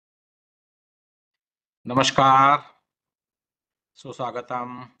नमस्कार,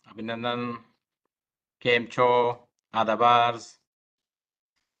 सुस्वागतम, अभिनंदन, केम छो, आदाबार्स,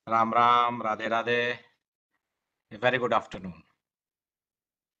 Ram Ram, Radhe Radhe. A very good afternoon.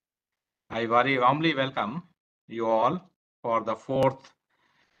 I very warmly welcome you all for the fourth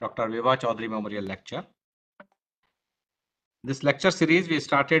Dr. Bibha Chowdhury Memorial Lecture. This lecture series we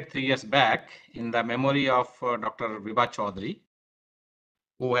started 3 years back in the memory of Dr. Bibha Chowdhury,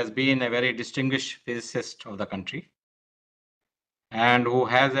 who has been a very distinguished physicist of the country and who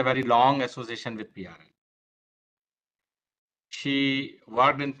has a very long association with PRL. She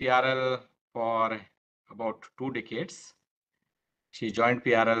worked in PRL for about 2 decades. She joined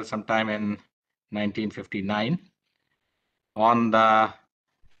PRL sometime in 1959 on the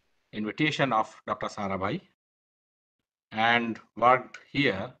invitation of Dr. Sarabhai and worked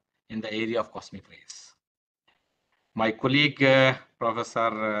here in the area of cosmic rays. My colleague,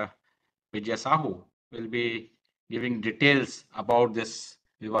 Professor Vijay Sahu, will be giving details about this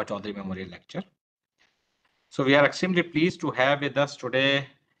Bibha Chowdhury Memorial Lecture. So we are extremely pleased to have with us today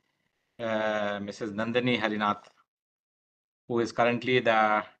Mrs. Nandini Harinath, who is currently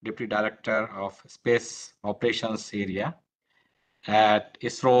the Deputy Director of Space Operations Area at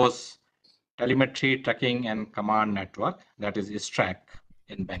ISRO's Telemetry Tracking and Command Network, that is ISTRAC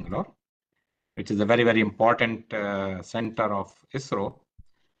in Bangalore, which is a very, very important center of ISRO,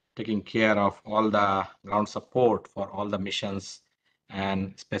 taking care of all the ground support for all the missions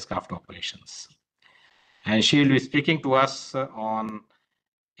and spacecraft operations. And she will be speaking to us on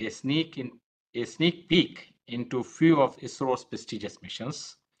a sneak peek into few of ISRO's prestigious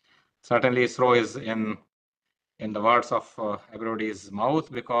missions. Certainly, ISRO is in the words of everybody's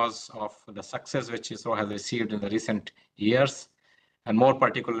mouth because of the success which ISRO has received in the recent years, and more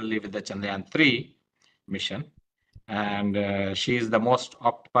particularly with the Chandrayaan-3 mission. And she is the most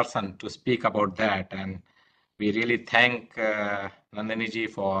apt person to speak about that. And we really thank Nandini ji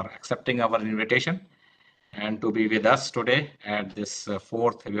for accepting our invitation and to be with us today at this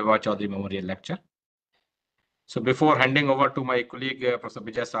fourth Bibha Chowdhury Memorial Lecture. So before handing over to my colleague, Professor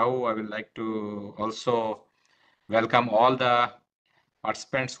Vijay Sahu, I would like to also welcome all the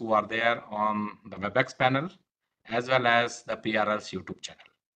participants who are there on the WebEx panel, as well as the PRL's YouTube channel.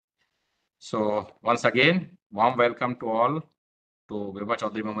 So once again, warm welcome to all to Bibha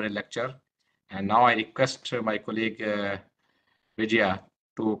Chowdhury Memorial Lecture. And now I request my colleague Vijaya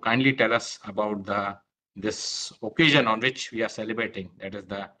to kindly tell us about this occasion on which we are celebrating, that is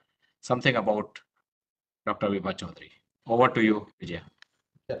something about Dr. Bibha Chowdhury. Over to you, Vijaya.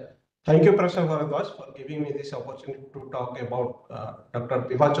 Yeah. Thank you, Professor Bharadwaj, for giving me this opportunity to talk about Dr.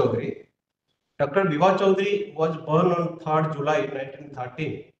 Bibha Chowdhury. Dr. Bibha Chowdhury was born on 3rd July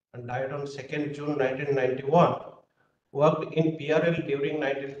 1913 and died on 2nd June 1991. Worked in PRL during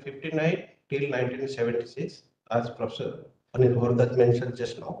 1959 till 1976, as Professor Anil Bharadwaj mentioned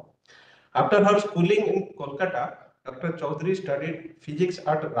just now. After her schooling in Kolkata, Dr. Chowdhury studied physics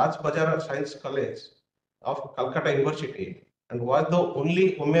at Rajbazara Science College of Calcutta University and was the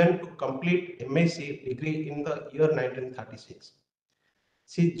only woman to complete MSc degree in the year 1936.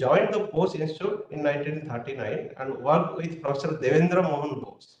 She joined the Bose Institute in 1939 and worked with Professor Devendra Mohan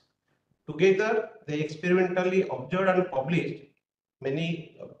Bose. Together, they experimentally observed and published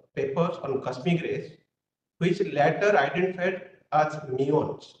many papers on cosmic rays, which later identified as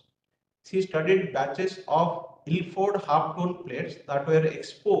muons. She studied batches of Ilford half-tone plates that were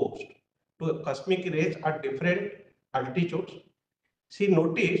exposed to cosmic rays at different altitudes. She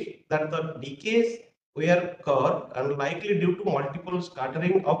noticed that the decays were curved and likely due to multiple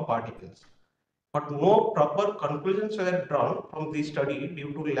scattering of particles. But no proper conclusions were drawn from this study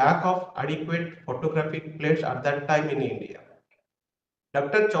due to lack of adequate photographic plates at that time in India.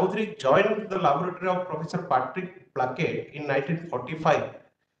 Dr. Chowdhury joined the laboratory of Professor Patrick Plackett in 1945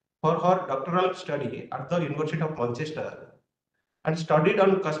 for her doctoral study at the University of Manchester and studied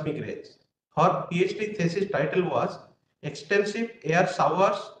on cosmic rays. Her PhD thesis title was Extensive Air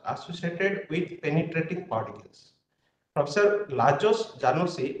Showers Associated with Penetrating Particles. Professor Lajos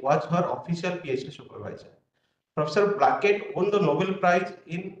Janosi was her official PhD supervisor. Professor Blackett won the Nobel Prize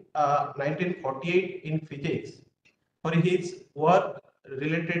in 1948 in physics for his work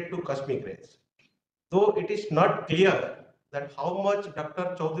related to cosmic rays. Though it is not clear that how much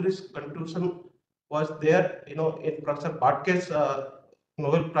Dr. Chowdhury's contribution was there, in Professor Bhatke's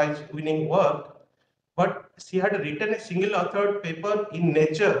Nobel Prize winning work, but she had written a single authored paper in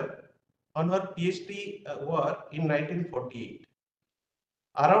Nature on her PhD work in 1948.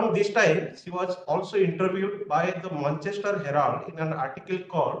 Around this time, she was also interviewed by the Manchester Herald in an article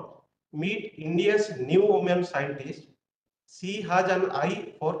called Meet India's New Woman Scientist. She has an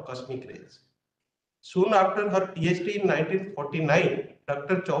eye for cosmic rays. Soon after her PhD in 1949,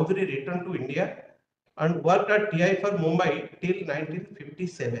 Dr. Chowdhury returned to India and worked at TI for Mumbai till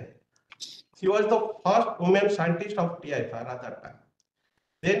 1957. She was the first woman scientist of TI at that time.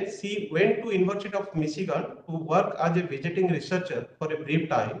 Then she went to University of Michigan to work as a visiting researcher for a brief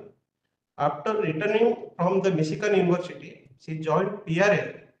time. After returning from the Michigan University, she joined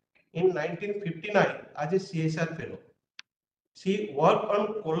PRL in 1959 as a CSR fellow. She worked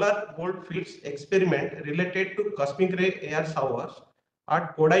on polar goldfields experiment related to cosmic ray air showers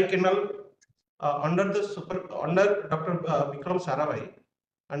at Kodaikanal under Dr. Vikram Sarabhai.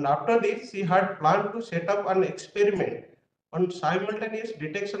 And after this, she had planned to set up an experiment on simultaneous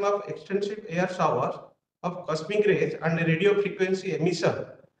detection of extensive air showers of cosmic rays and radio frequency emission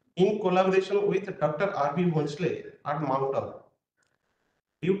in collaboration with Dr. R.B. Wonsley at Mount Auburn.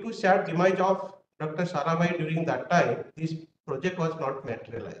 Due to sad demise of Dr. Sarabhai during that time, this project was not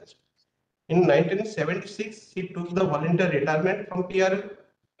materialized. In 1976, she took the voluntary retirement from PRL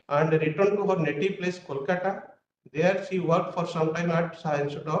and returned to her native place, Kolkata. There, she worked for some time at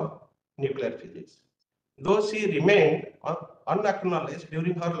Science Institute of Nuclear Physics. Though she remained unacknowledged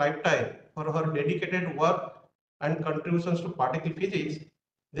during her lifetime for her dedicated work and contributions to particle physics,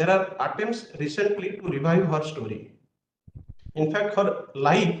 there are attempts recently to revive her story. In fact, her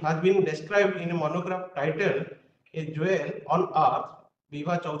life has been described in a monograph titled A Jewel on Earth,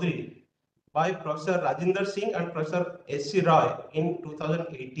 Bibha Chowdhury, by Professor Rajinder Singh and Professor S.C. Roy in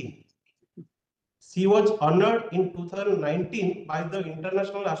 2018. She was honored in 2019 by the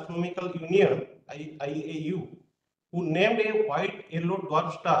International Astronomical Union, IAU, who named a white yellow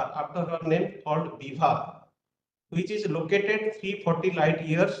dwarf star after her name called Bibha, which is located 340 light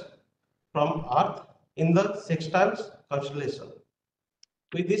years from Earth in the Sextiles constellation.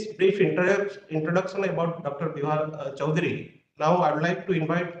 With this brief introduction about Dr. Bibha Chowdhury, now I would like to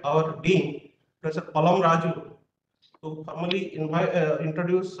invite our Dean, Professor Palam Raju, to formally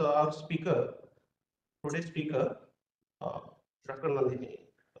introduce our speaker, today's speaker, Dr. Nandini.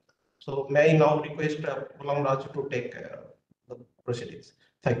 So may I now request Palam Raju to take the proceedings.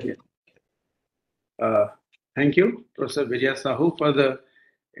 Thank you. Thank you, Professor Vijaya Sahu, for the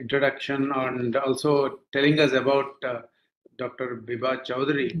introduction and also telling us about Dr. Bibha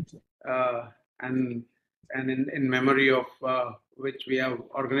Chowdhury and in memory of which we are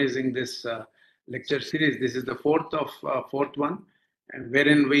organizing this lecture series. This is the fourth one, and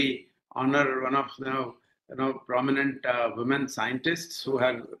wherein we honor one of the prominent women scientists who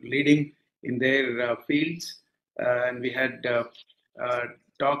are leading in their fields, and we had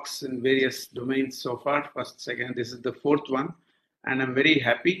talks in various domains so far. First, second, this is the fourth one, and I'm very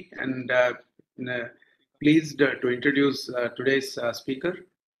happy and pleased to introduce today's speaker,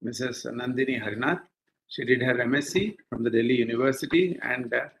 Mrs. Nandini Harinath. She did her MSc from the Delhi University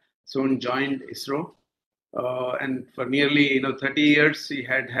and soon joined ISRO. And for nearly 30 years, she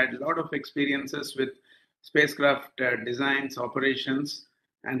had a lot of experiences with spacecraft designs, operations,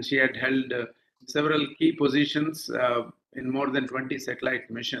 and she had held several key positions in more than 20 satellite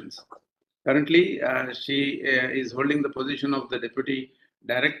missions. Currently, she is holding the position of the Deputy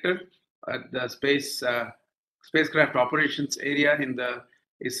Director at the Spacecraft Operations Area in the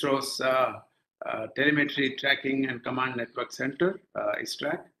ISRO's Telemetry Tracking and Command Network Center,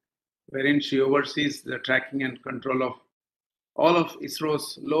 ISTRAC, wherein she oversees the tracking and control of all of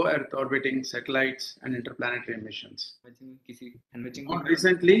ISRO's low Earth orbiting satellites and interplanetary missions. More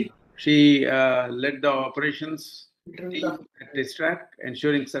recently, she led the operations team at ISTRAC,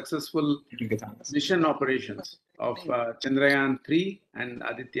 ensuring successful mission operations of Chandrayaan-3 and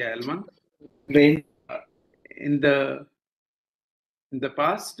Aditya L1. In the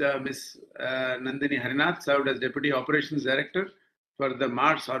past, Ms. Nandini Harinath served as Deputy Operations Director for the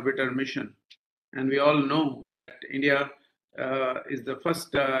Mars Orbiter mission. And we all know that India is the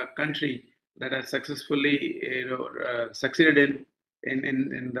first country that has successfully succeeded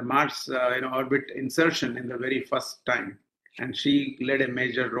in the Mars orbit insertion in the very first time. And she led a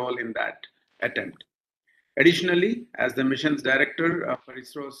major role in that attempt. Additionally, as the missions director for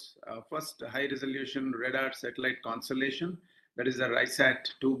ISRO's first high-resolution radar satellite constellation, that is the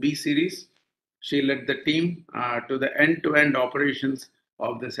RISAT-2B series, she led the team to the end-to-end operations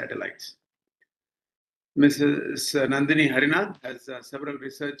of the satellites. Mrs. Nandini Harinath has several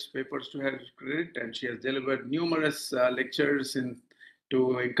research papers to her credit, and she has delivered numerous lectures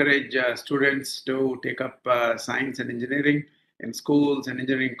to encourage students to take up science and engineering in schools and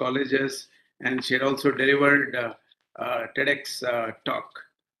engineering colleges. And she had also delivered a TEDx talk.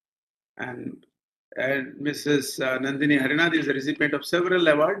 And Mrs. Nandini Harinath is a recipient of several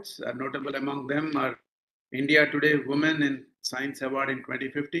awards. Notable among them are India Today Women in Science Award in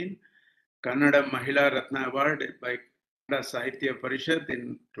 2015, Kannada Mahila Ratna Award by Kannada Sahitya Parishad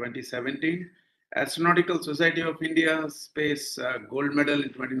in 2017, Astronautical Society of India Space Gold Medal in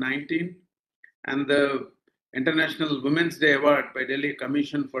 2019, and the International Women's Day Award by Delhi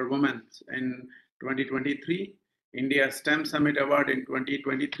Commission for Women in 2023, India STEM Summit Award in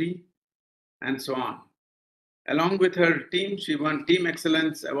 2023, and so on. Along with her team, she won Team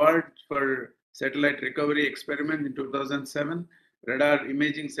Excellence Award for Satellite Recovery Experiment in 2007, Radar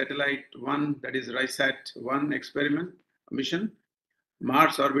Imaging Satellite 1, that is RISAT-1 experiment mission,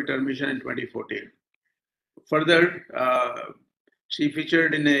 Mars Orbiter mission in 2014. Further, she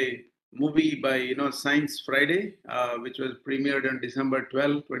featured in a movie by Science Friday, which was premiered on December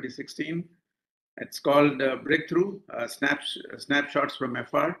 12, 2016. It's called Breakthrough, Snapshots from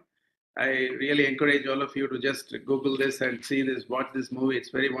Afar. I really encourage all of you to just Google this and see this, watch this movie. It's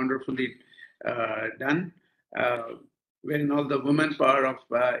very wonderfully done, wherein all the women power of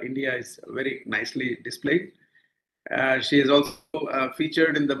India is very nicely displayed. She is also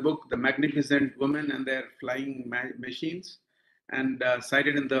featured in the book The Magnificent Women and Their Flying Machines, and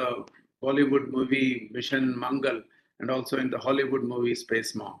cited in the Bollywood movie Mission Mangal, and also in the Hollywood movie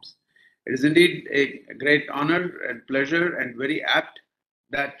Space Moms. It is indeed a great honor and pleasure, and very apt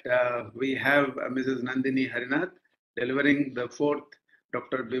that we have Mrs. Nandini Harinath delivering the 4th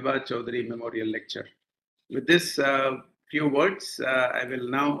Dr. Bibha Chowdhury Memorial Lecture. With this few words, I will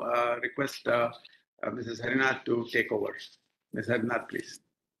now request Mrs. Harinath to take over. Ms. Harinath, please.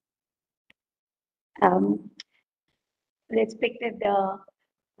 Respected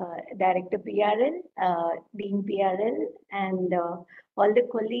Director PRL, Dean PRL, and all the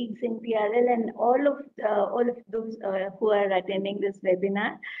colleagues in PRL, and all of those who are attending this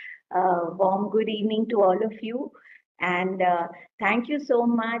webinar. Warm good evening to all of you. And thank you so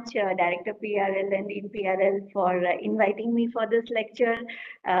much, Director PRL and Dean PRL, for inviting me for this lecture.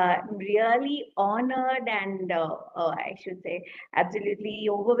 Really honored and I should say absolutely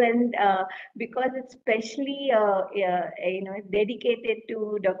overwhelmed because it's specially dedicated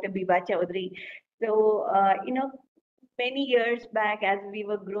to Dr. Bibha Chowdhury. So many years back, as we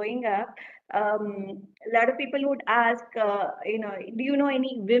were growing up, a lot of people would ask, do you know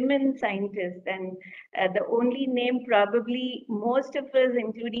any women scientists? And the only name probably most of us,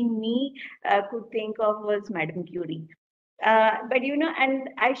 including me, could think of was Madame Curie. But and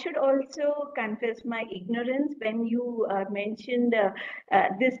I should also confess my ignorance when you mentioned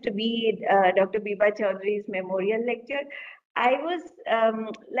this to be Dr. Bibha Chowdhury's memorial lecture. I was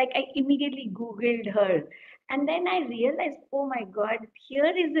I immediately Googled her. And then I realized, oh my God, here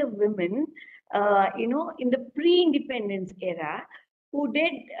is a woman, in the pre-independence era who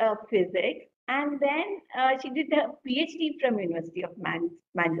did physics, and then she did a PhD from University of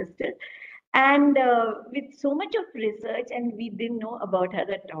Manchester. And with so much of research, and we didn't know about her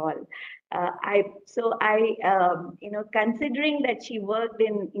at all. Considering that she worked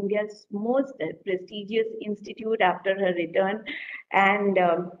in India's most prestigious institute after her return, and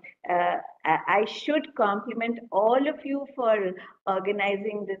I should compliment all of you for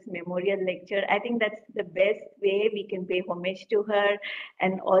organizing this memorial lecture. I think that's the best way we can pay homage to her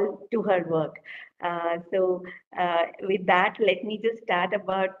and all to her work. With that, let me just start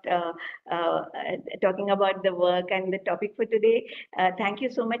about talking about the work and the topic for today. Thank you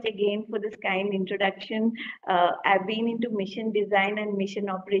so much again for this kind introduction. I've been into mission design and mission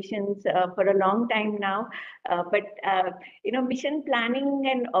operations for a long time now, but mission planning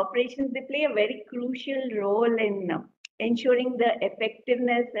and operations, they play a very crucial role in ensuring the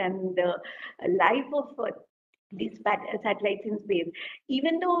effectiveness and the life of these satellites in space.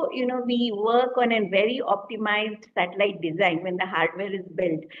 Even though we work on a very optimized satellite design when the hardware is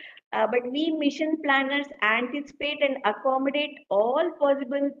built, but we mission planners anticipate and accommodate all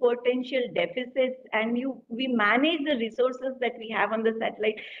possible potential deficits, and we manage the resources that we have on the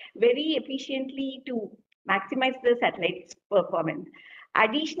satellite very efficiently to maximize the satellite's performance.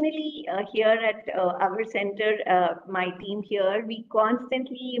 Additionally, here at our center, my team here, we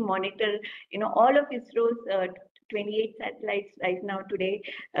constantly monitor, all of ISRO's 28 satellites right now today,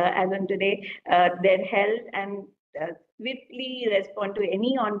 as on today, their health, and swiftly respond to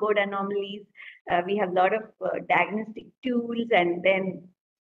any onboard anomalies. We have a lot of diagnostic tools, and then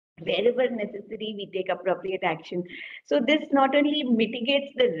wherever necessary, we take appropriate action. So this not only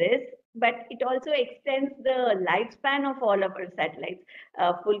mitigates the risk, but it also extends the lifespan of all of our satellites,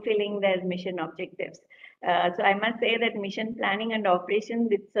 fulfilling their mission objectives. So I must say that mission planning and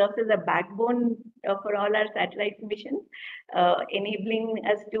operations, it serves as a backbone for all our satellite missions, enabling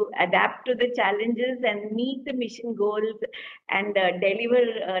us to adapt to the challenges and meet the mission goals and deliver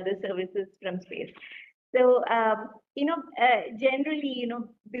the services from space. So Generally,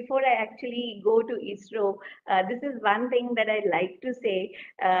 before I actually go to ISRO, this is one thing that I like to say.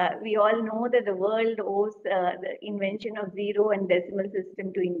 We all know that the world owes the invention of zero and decimal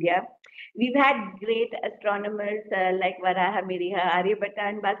system to India. We've had great astronomers like Varaha Miriha, Aryabhatta,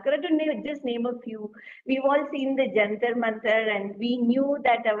 and Bhaskara, to just name a few. We've all seen the Jantar Mantar, and we knew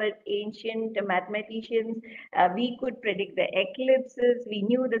that our ancient mathematicians, we could predict the eclipses, we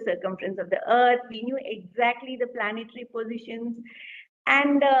knew the circumference of the Earth, we knew exactly the planetary positions.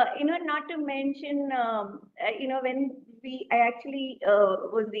 And, not to mention, when I actually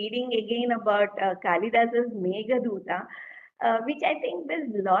was reading again about Kalidasa's Meghaduta, which I think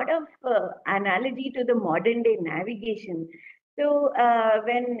there's a lot of analogy to the modern day navigation. So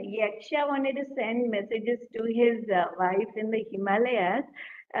when Yaksha wanted to send messages to his wife in the Himalayas,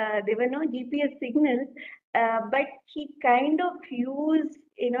 there were no GPS signals, but he kind of used,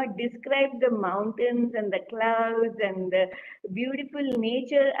 described the mountains and the clouds and the beautiful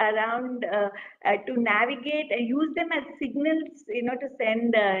nature around to navigate and use them as signals, to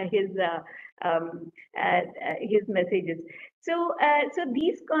send his messages. So,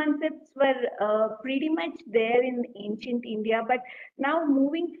 these concepts were pretty much there in ancient India, but now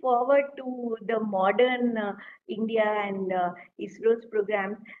moving forward to the modern India and ISRO's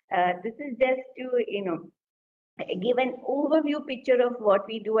programs, this is just to, give an overview picture of what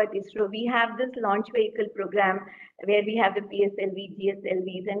we do at ISRO. We have this launch vehicle program where we have the PSLV,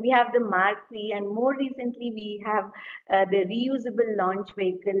 GSLVs, and we have the Mark III, and more recently we have the reusable launch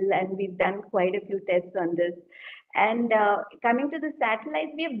vehicle, and we've done quite a few tests on this. And coming to the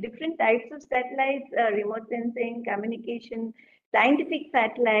satellites, we have different types of satellites, remote sensing, communication, scientific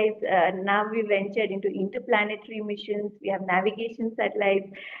satellites. Now we ventured into interplanetary missions. We have navigation satellites,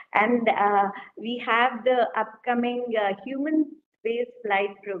 and we have the upcoming human space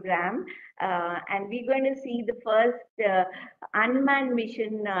flight program. And we're going to see the first unmanned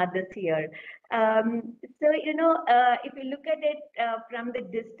mission this year. So, if you look at it from the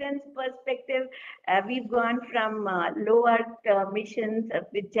distance perspective, we've gone from low Earth missions,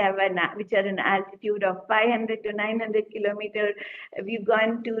 which are an altitude of 500 to 900 kilometers. We've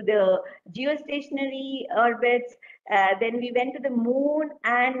gone to the geostationary orbits. Then we went to the moon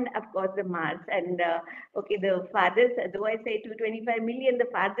and, of course, the Mars. And okay, the farthest, though I say 225 million, the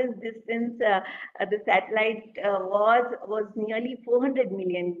farthest distance the satellite was nearly 400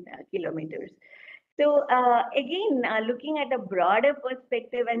 million kilometers. So again, looking at a broader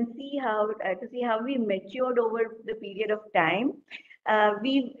perspective and see how we matured over the period of time,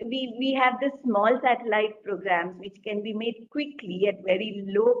 we have the small satellite programs which can be made quickly at very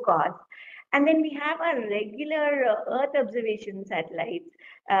low cost. And then we have our regular Earth observation satellites,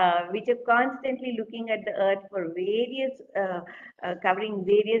 which are constantly looking at the Earth for various, covering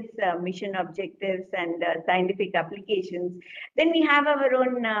various mission objectives and scientific applications. Then we have our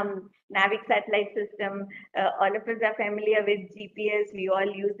own NAVIC satellite system. All of us are familiar with GPS. We all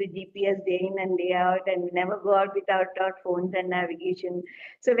use the GPS day in and day out, and we never go out without our phones and navigation.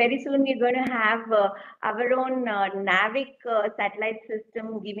 So very soon we're going to have our own NAVIC satellite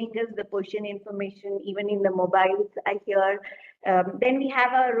system giving us the position information even in the mobiles, I hear. Then we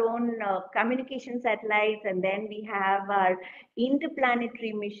have our own communication satellites, and then we have our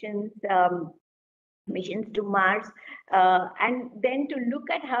interplanetary missions, missions to Mars, and then to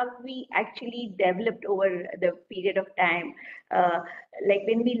look at how we actually developed over the period of time. Like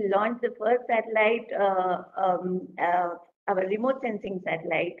when we launched the first satellite, our remote sensing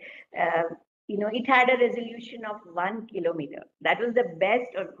satellite, it had a resolution of 1 kilometer. That was the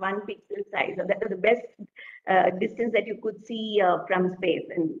best, or 1 pixel size, and that was the best distance that you could see from space,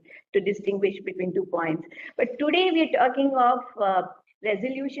 and to distinguish between 2 points. But today we're talking of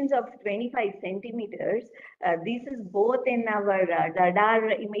resolutions of 25 centimeters. This is both in our radar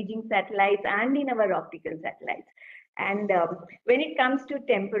imaging satellites and in our optical satellites. And when it comes to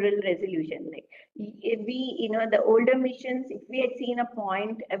temporal resolution, like the older missions, if we had seen a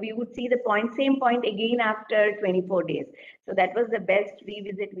point, we would see the same point again after 24 days. So that was the best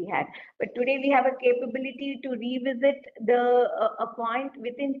revisit we had. But today we have a capability to revisit a point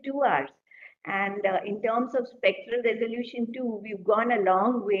within 2 hours. And in terms of spectral resolution too, we've gone a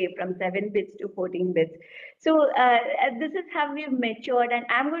long way from 7 bits to 14 bits. So this is how we've matured, and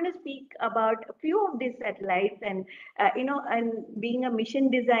I'm going to speak about a few of these satellites, and and being a mission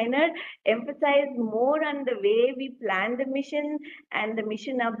designer, emphasize more on the way we plan the mission and the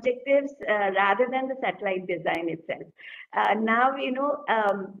mission objectives rather than the satellite design itself. Now,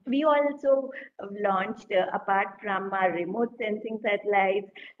 we also launched, apart from our remote sensing satellites,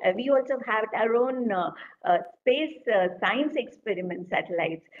 we also have our own space science experiment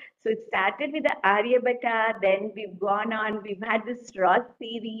satellites. So it started with the Aryabhata, then we've gone on, we've had this Ross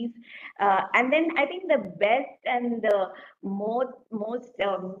series, and then I think the best and the most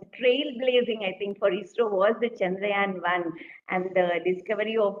trailblazing, I think, for ISRO was the Chandrayaan-1, and the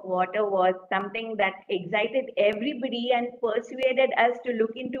discovery of water was something that excited everybody and persuaded us to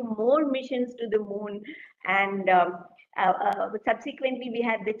look into more missions to the moon. And subsequently, we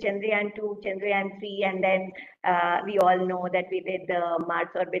had the Chandrayaan-2, Chandrayaan-3, and then we all know that we did the Mars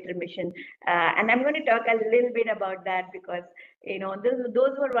orbiter mission. And I'm going to talk a little bit about that because, you know,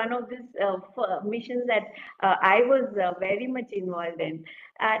 those were one of these missions that I was very much involved in.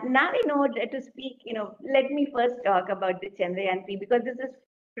 Now, you know, to speak, you know, let me first talk about the Chandrayaan-3 because this is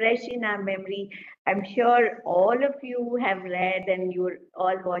fresh in our memory. I'm sure all of you have read and you're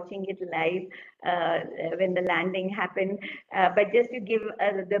all watching it live when the landing happened. But just to give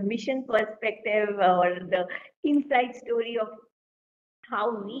the mission perspective or the inside story of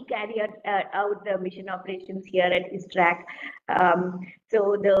how we carry out the mission operations here at ISRAC.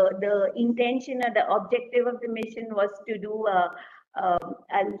 So the intention or the objective of the mission was to do a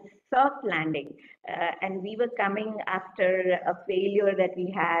soft landing, and we were coming after a failure that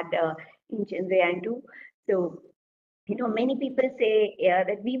we had in Chandrayaan-2. So, you know, many people say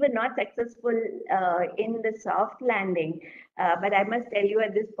that we were not successful in the soft landing, but I must tell you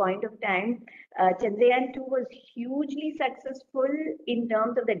at this point of time, Chandrayaan-2 was hugely successful in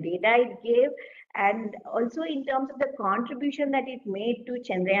terms of the data it gave and also in terms of the contribution that it made to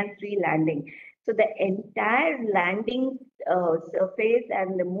Chandrayaan-3 landing. So the entire landing surface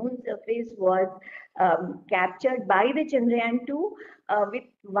and the moon surface was captured by the Chandrayaan-2 with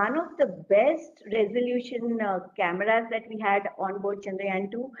one of the best resolution cameras that we had on board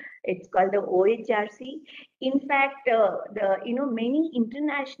Chandrayaan-2. It's called the OHRC. In fact, many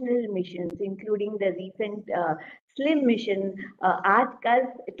international missions, including the recent SLIM mission, ask us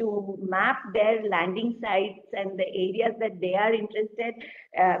to map their landing sites and the areas that they are interested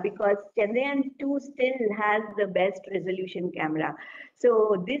because Chandrayaan-2 still has the best resolution camera.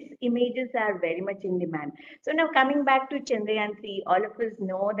 So these images are very much in demand. So now coming back to Chandrayaan-3, all of us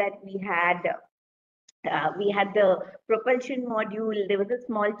know that we had the propulsion module. There was a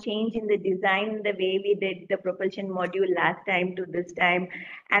small change in the design, the way we did the propulsion module last time to this time.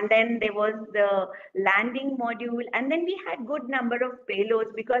 And then there was the landing module. And then we had good number of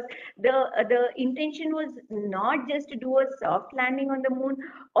payloads because the intention was not just to do a soft landing on the moon,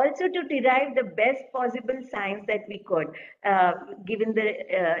 also to derive the best possible science that we could, given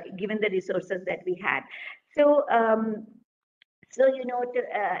the resources that we had. So, you know,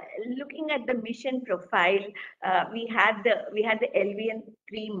 looking at the mission profile, we had the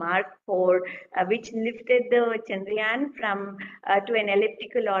LVN-3 Mark IV, which lifted the Chandrayaan from to an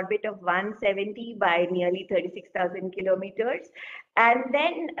elliptical orbit of 170 by nearly 36,000 kilometers. And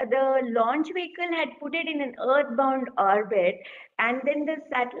then the launch vehicle had put it in an earthbound orbit, and then the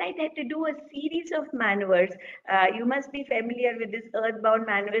satellite had to do a series of maneuvers. You must be familiar with this earthbound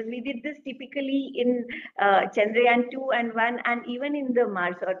maneuvers. We did this typically in Chandrayaan-2 and 1, and even in the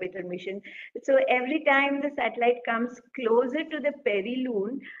Mars orbiter mission. So every time the satellite comes closer to the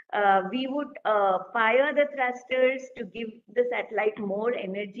perihelion, we would fire the thrusters to give the satellite more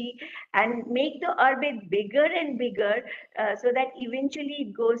energy and make the orbit bigger and bigger so that eventually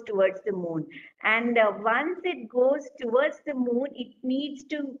it goes towards the moon. And once it goes towards the moon, it needs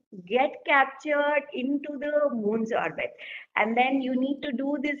to get captured into the moon's orbit. And then you need to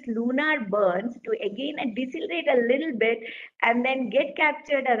do this lunar burns to again decelerate a little bit and then get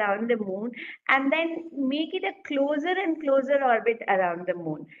captured around the moon and then make it a closer and closer orbit around the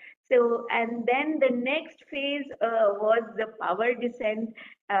moon. So, and then the next phase was the power descent.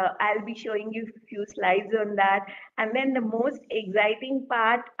 I'll be showing you a few slides on that. And then the most exciting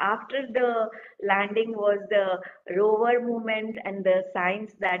part after the landing was the rover movement and the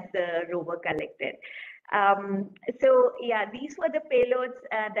science that the rover collected. So yeah, these were the payloads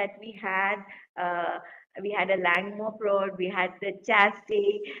that we had. We had a Langmuir probe, we had the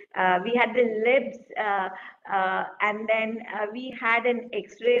chassis, we had the libs, and then we had an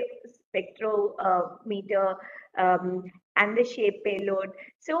X-ray spectrometer and the shape payload.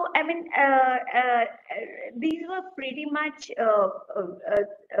 So, I mean, these were pretty much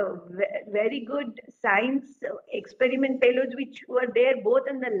very good science experiment payloads, which were there both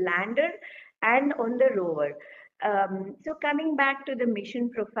on the lander and on the rover. So coming back to the mission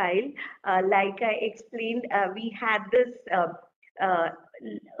profile, like I explained, we had this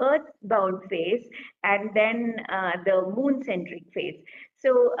earthbound phase and then the moon-centric phase.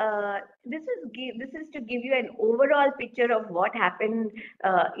 So this is to give you an overall picture of what happened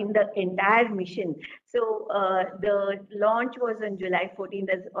in the entire mission. So the launch was on July 14th,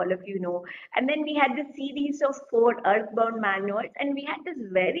 as all of you know, and then we had this series of 4 earthbound maneuvers, and we had this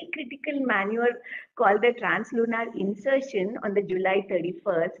very critical maneuver called the translunar insertion on the July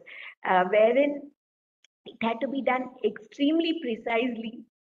 31st, wherein it had to be done extremely precisely.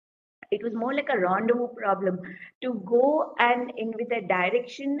 It was more like a rendezvous problem to go and in with a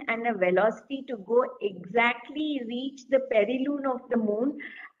direction and a velocity to go exactly reach the perilune of the moon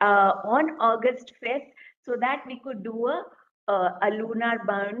on August 5th, so that we could do a lunar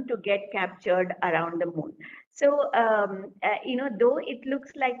burn to get captured around the moon. So, though it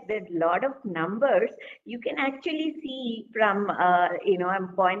looks like there's a lot of numbers, you can actually see from,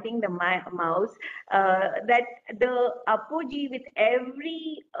 I'm pointing the mouse, that the apogee with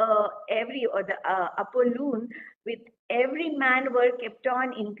every or the apolloon with every maneuver kept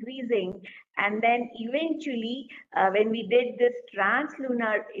on increasing, and then eventually when we did this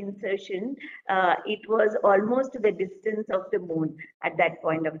translunar insertion, it was almost the distance of the moon at that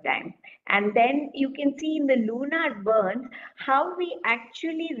point of time. And then you can see in the lunar burns how we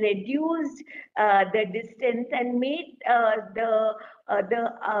actually reduced the distance and made the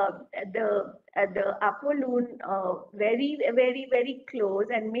apolloon very, very, very close,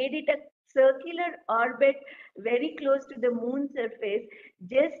 and made it a circular orbit very close to the moon surface,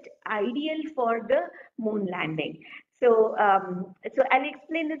 just ideal for the moon landing. So, so I'll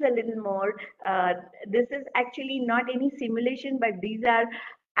explain this a little more. This is actually not any simulation, but these are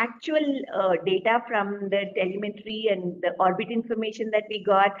actual data from the telemetry and the orbit information that we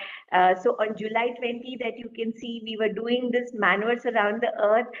got. So on July 20, that you can see, we were doing this maneuvers around the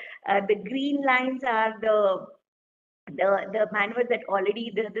Earth. The green lines are the maneuvers that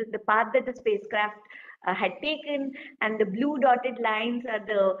already the path that the spacecraft had taken, and the blue dotted lines are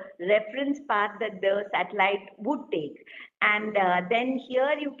the reference path that the satellite would take. And then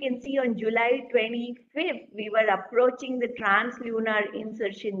here you can see on July 25th, we were approaching the translunar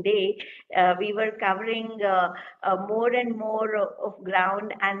insertion day. We were covering more and more of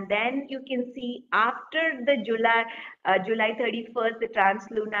ground. And then you can see after the July 31st, the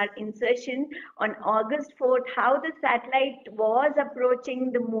translunar insertion, on August 4th, how the satellite was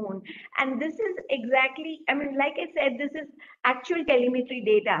approaching the moon. And this is exactly, I mean, like I said, this is actual telemetry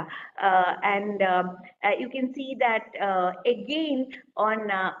data. You can see that again on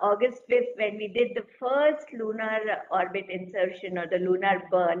August 5th, when we did the first lunar orbit insertion or the lunar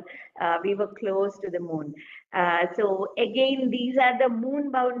burn, we were close to the moon. So again, these are the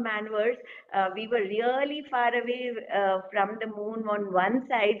moon-bound maneuvers. We were really far away from the moon on one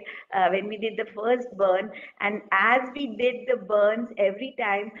side when we did the first burn, and as we did the burns every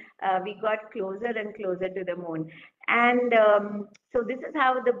time, we got closer and closer to the moon. And so this is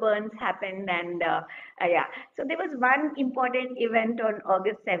how the burns happened. And yeah, so there was one important event on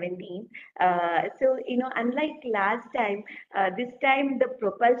August 17th. So, unlike last time, this time the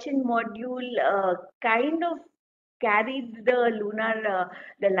propulsion module kind of carried the lunar,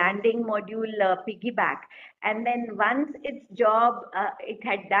 the landing module piggyback. And then once its job it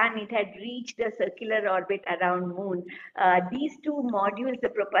had done, it had reached a circular orbit around moon. These two modules, the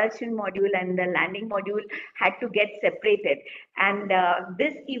propulsion module and the landing module, had to get separated. And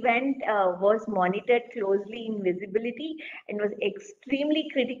this event was monitored closely in visibility and was extremely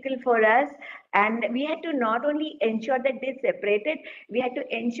critical for us. And we had to not only ensure that they separated, we had to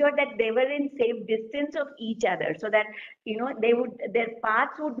ensure that they were in safe distance of each other, so that their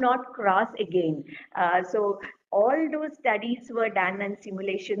paths would not cross again. So all those studies were done and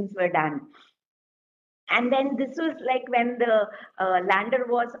simulations were done. And then this was like when the lander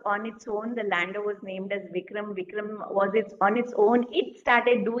was on its own. The lander was named as Vikram. Vikram was on its own. It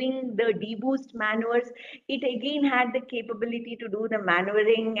started doing the deboost maneuvers. It again had the capability to do the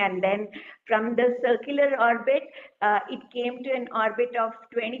maneuvering. And then from the circular orbit, it came to an orbit of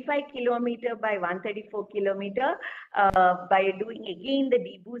 25 kilometer by 134 kilometer by doing again the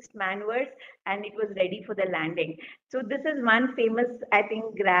deboost maneuvers, and it was ready for the landing. So this is one famous, I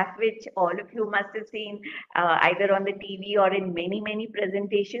think, graph which all of you must have seen either on the TV or in many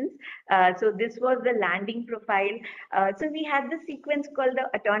presentations. So this was the landing profile. So we had the sequence called the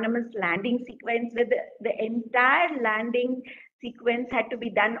autonomous landing sequence, where the entire landing sequence had to be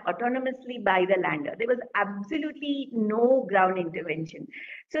done autonomously by the lander. There was absolutely no ground intervention.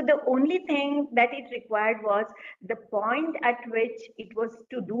 So the only thing that it required was the point at which it was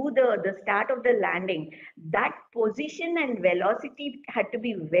to do the start of the landing. That position and velocity had to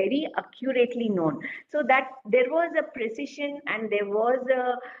be very accurately known, so that there was a precision and there was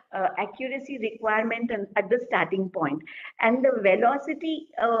a accuracy requirement at the starting point. And the velocity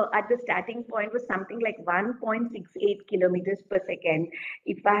at the starting point was something like 1.68 kilometers per second.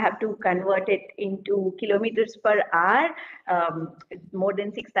 If I have to convert it into kilometers per hour, more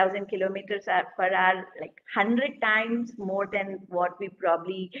than 6,000 kilometers per hour, like 100 times more than what we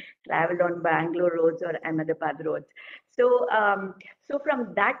probably traveled on Bangalore roads or Ahmedabad roads. So, so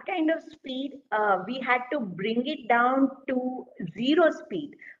from that kind of speed, we had to bring it down to zero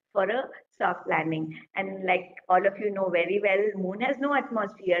speed for a soft landing. And like all of you know very well, Moon has no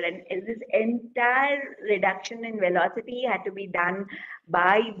atmosphere, and this entire reduction in velocity had to be done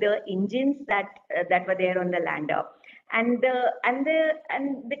by the engines that were there on the lander. And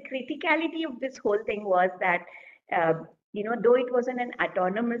the criticality of this whole thing was that though it was in an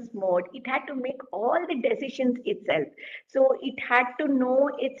autonomous mode, it had to make all the decisions itself. So it had to know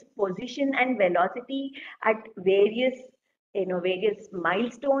its position and velocity at various various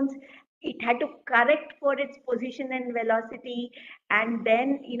milestones. It had to correct for its position and velocity. And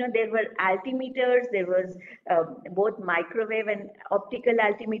then there were altimeters. There was both microwave and optical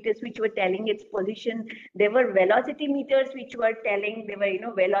altimeters which were telling its position. There were velocity meters which were telling, there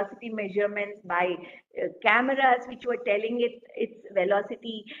were velocity measurements by cameras which were telling its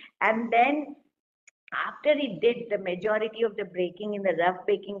velocity. And then after it did the majority of the braking in the rough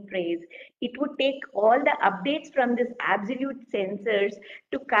braking phase, it would take all the updates from this absolute sensors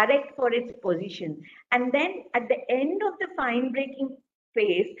to correct for its position. And then at the end of the fine braking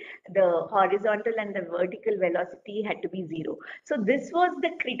phase, the horizontal and the vertical velocity had to be zero. So this was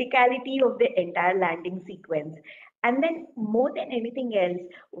the criticality of the entire landing sequence. And then more than anything else,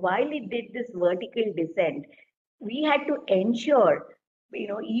 while it did this vertical descent, we had to ensure,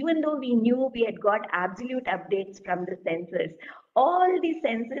 even though we knew we had got absolute updates from the sensors, all the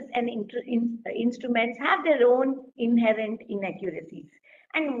sensors and instruments have their own inherent inaccuracies.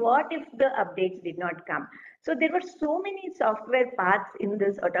 And what if the updates did not come? So there were so many software paths in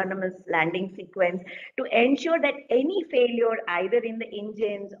this autonomous landing sequence to ensure that any failure either in the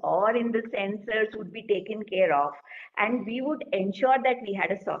engines or in the sensors would be taken care of, and we would ensure that we had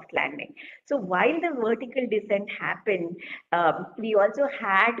a soft landing. So while the vertical descent happened, we also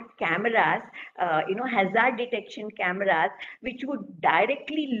had cameras, hazard detection cameras, which would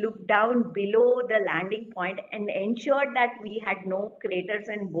directly look down below the landing point and ensure that we had no craters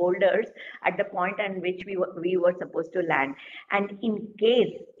and boulders at the point on which we were supposed to land. And in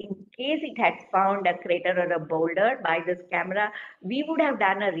case it had found a crater or a boulder by this camera, we would have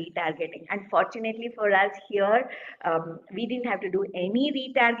done a retargeting. Unfortunately for us here, we didn't have to do any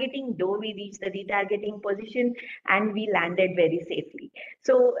retargeting, though we reached the retargeting position and we landed very safely.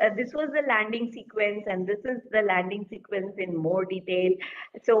 So this was the landing sequence, and this is the landing sequence in more detail.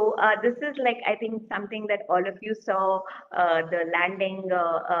 So this is like, I think, something that all of you saw, the landing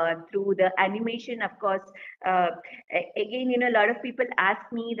through the animation. Of course, again, a lot of people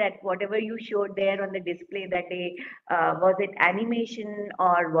ask me that whatever you showed there on the display that day, was it animation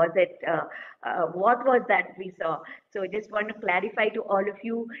or was it, what was that we saw? So I just want to clarify to all of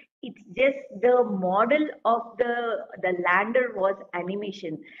you, it's just the model of the lander was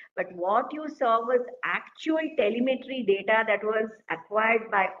animation, but what you saw was actual telemetry data that was acquired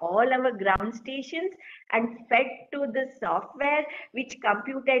by all our ground stations and fed to the software which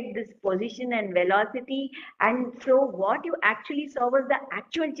computed this position and velocity. And so what you actually saw was the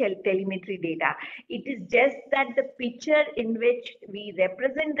actual telemetry data. It is just that the picture in which we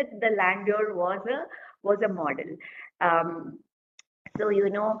represent the lander was a model. So,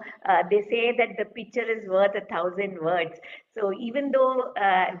 they say that the picture is worth 1,000 words. So even though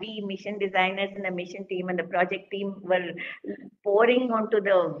we mission designers and the mission team and the project team were pouring onto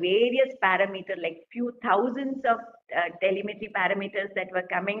the various parameters, like few thousands of telemetry parameters that were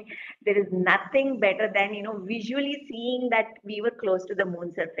coming, there is nothing better than, visually seeing that we were close to the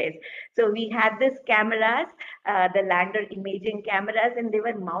moon surface. So we had these cameras, the lander imaging cameras, and they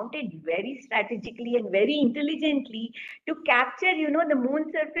were mounted very strategically and very intelligently to capture, the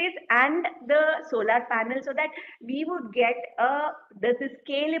moon surface and the solar panel, so that we would get the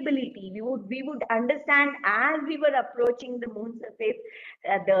scalability. We would understand as we were approaching the moon surface,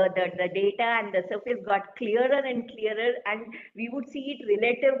 the data and the surface got clearer and clearer, and we would see it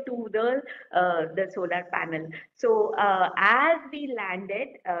relative to the solar panel. So as we landed,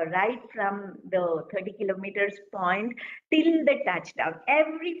 right from the 30 kilometers point till the touchdown,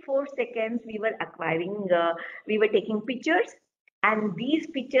 every 4 seconds we were we were taking pictures, and these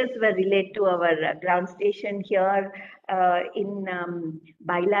pictures were relayed to our ground station here in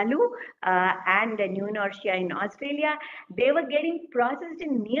Bailalu and New Norcia in Australia. They were getting processed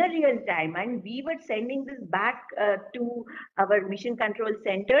in near real time, and we were sending this back to our mission control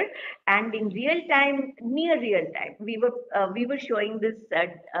center, and in real time, near real time, we were showing this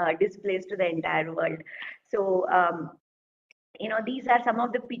displays to the entire world. So these are some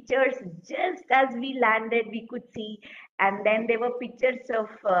of the pictures just as we landed we could see, and then there were pictures of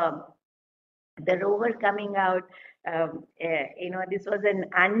the rover coming out. This was an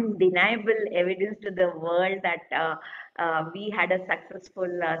undeniable evidence to the world that we had a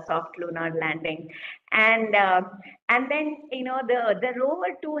successful soft lunar landing. And then the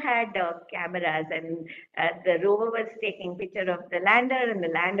rover too had cameras, and the rover was taking picture of the lander, and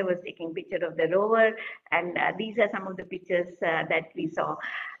the lander was taking picture of the rover, and these are some of the pictures that we saw.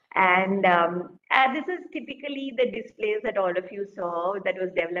 And this is typically the displays that all of you saw that was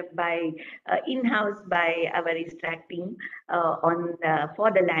developed by in-house by our ISRO team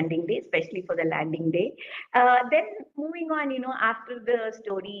for the landing day, especially for the landing day. Then moving on, after the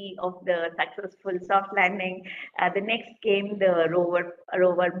story of the successful soft landing, the next came the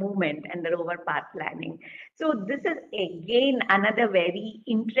rover movement and the rover path planning. So this is again another very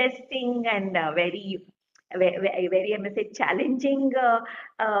interesting and very, I must say, challenging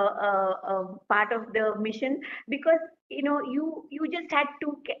part of the mission, because you just had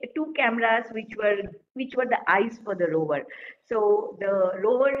two cameras which were the eyes for the rover. So the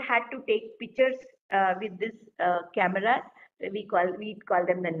rover had to take pictures with this camera. We call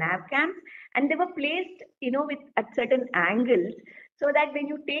them the nav cams, and they were placed with at certain angles, so that when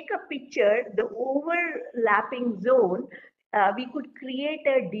you take a picture, the overlapping zone, we could create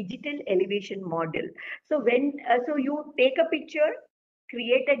a digital elevation model. So so you take a picture,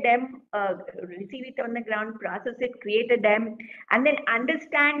 create a DEM, receive it on the ground, process it, create a DEM, and then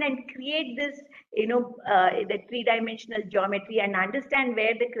understand and create this, the three-dimensional geometry, and understand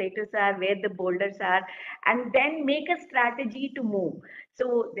where the craters are, where the boulders are, and then make a strategy to move.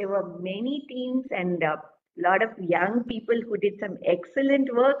 So there were many teams and lot of young people who did some excellent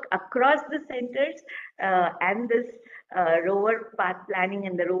work across the centers, and this rover path planning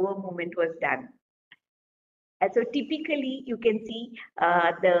and the rover movement was done. And so typically you can see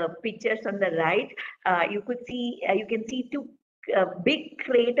the pictures on the right. You can see two big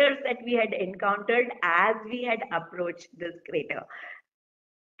craters that we had encountered as we had approached this crater.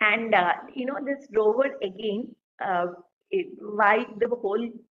 And this rover again, why the whole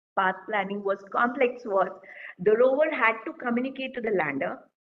path planning was complex was the rover had to communicate to the lander,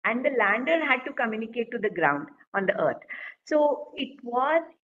 and the lander had to communicate to the ground on the earth. So it was,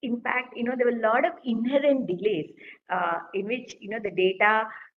 in fact, there were a lot of inherent delays in which the data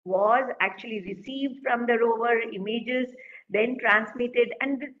was actually received from the rover, images then transmitted,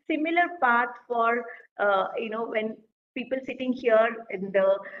 and the similar path for when people sitting here in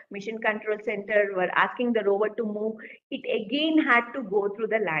the mission control center were asking the rover to move, it again had to go through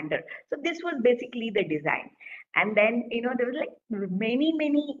the lander. So this was basically the design. And then, there was like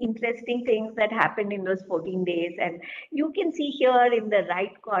many interesting things that happened in those 14 days. And you can see here in the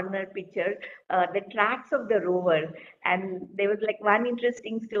right corner picture, the tracks of the rover. And there was like one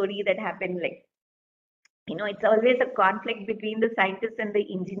interesting story that happened, like, it's always a conflict between the scientists and the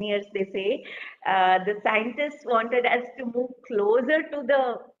engineers, they say. The scientists wanted us to move closer to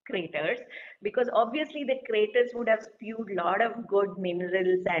the craters, because obviously the craters would have spewed a lot of good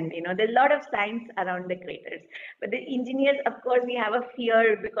minerals, and there's a lot of science around the craters. But the engineers, of course, we have a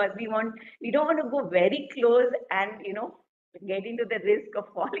fear, because we don't want to go very close and get into the risk of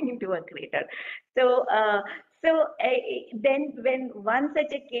falling into a crater. So then when one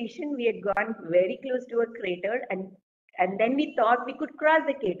such occasion we had gone very close to a crater, and then we thought we could cross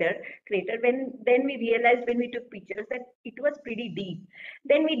the crater then we realized when we took pictures that it was pretty deep.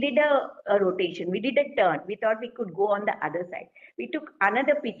 Then we did a rotation, we did a turn, we thought we could go on the other side. We took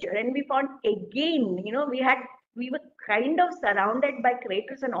another picture, and we found again, we were kind of surrounded by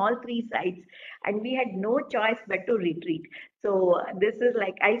craters on all three sides, and we had no choice but to retreat. So this is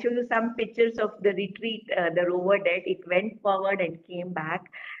like, I show you some pictures of the retreat the rover did. It went forward and came back,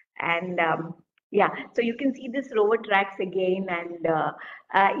 and yeah, so you can see this rover tracks again, and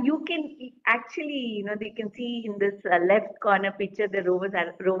you can actually, you can see in this left corner picture, the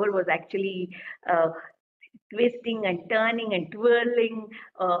rover was actually twisting and turning and twirling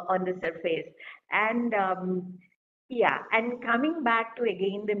on the surface. And Yeah, and coming back to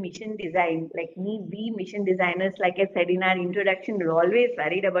again the mission design, like we mission designers, like I said in our introduction, we're always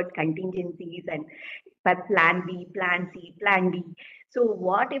worried about contingencies and but plan B, plan C, plan D. So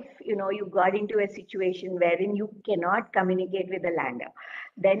what if you got into a situation wherein you cannot communicate with the lander?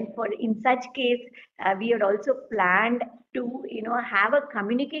 Then for in such case, we had also planned to have a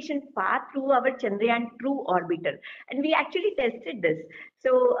communication path through our Chandrayaan-2 orbiter, and we actually tested this.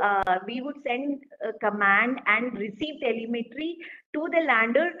 So we would send a command and receive telemetry to the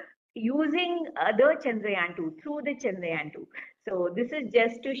lander using the Chandrayaan-2 through the Chandrayaan-2. So this is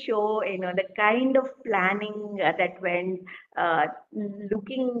just to show the kind of planning that went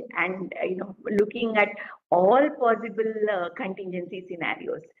looking and looking at all possible contingency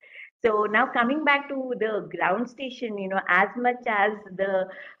scenarios. So now coming back to the ground station, as much as the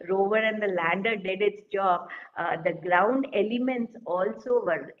rover and the lander did its job, the ground elements also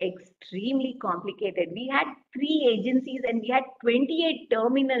were extremely complicated. We had 3 agencies and we had 28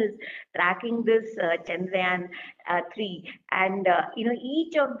 terminals tracking this Chandrayaan 3, and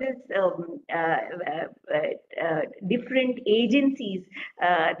each of these different agencies,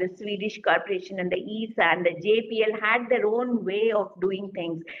 the Swedish corporation and the ESA and the JPL had their own way of doing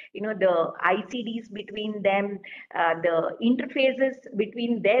things. The ICDs between them, the interfaces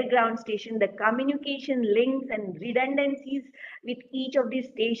between their ground station, the communication links and redundancies with each of these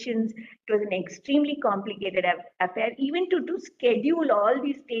stations. It was an extremely complicated affair, even to schedule all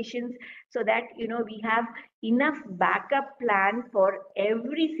these stations so that we have enough backup plan for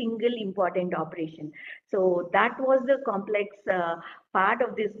every single important operation. So that was the complex part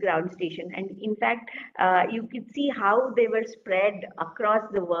of this ground station. And in fact, you could see how they were spread across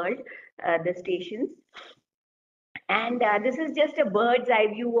the world, the stations. And this is just a bird's eye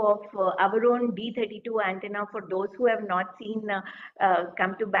view of our own D32 antenna. For those who have not seen,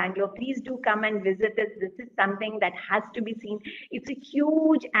 come to Bangalore, please do come and visit us. This is something that has to be seen. It's a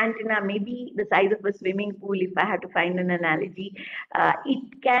huge antenna, maybe the size of a swimming pool, if I have to find an analogy.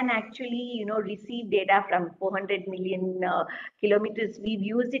 It can actually, receive data from 400 million kilometers. We've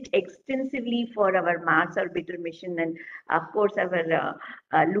used it extensively for our Mars orbiter mission and, of course, our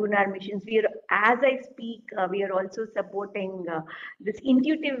lunar missions. As I speak, we are also supporting this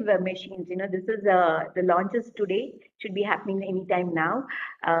intuitive machines. This is the launches today, should be happening anytime now.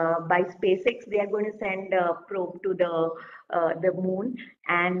 By SpaceX, they are going to send a probe to the moon,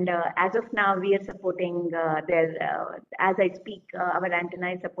 and as of now, we are supporting their. As I speak, our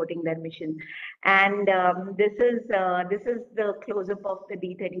antenna is supporting their mission, and this is the close-up of the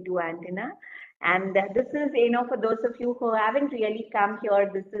D32 antenna. And this is, for those of you who haven't really come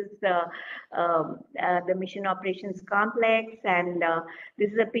here, this is the Mission Operations Complex, and this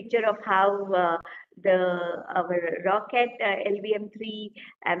is a picture of how our rocket LVM-3,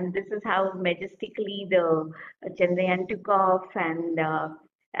 and this is how majestically the Chandrayaan took off, and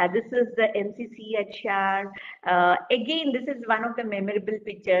this is the MCC at Shar. Again, this is one of the memorable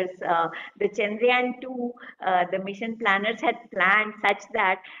pictures. The Chandrayaan-2, the mission planners had planned such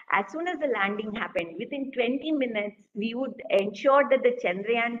that as soon as the landing happened, within 20 minutes, we would ensure that the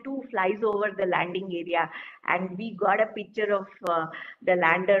Chandrayaan-2 flies over the landing area. And we got a picture of the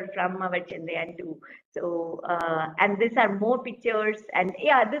lander from our Chandrayaan-2. So, and these are more pictures. And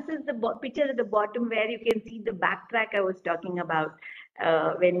yeah, this is the picture at the bottom where you can see the backtrack I was talking about.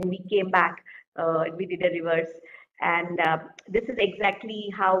 When we came back, we did a reverse. And this is exactly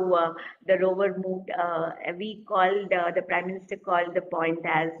how the rover moved. We called, the Prime Minister called the point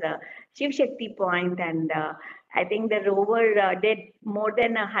as Shiv Shakti Point, and I think the rover did more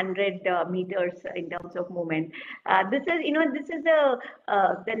than 100 meters in terms of movement. This is the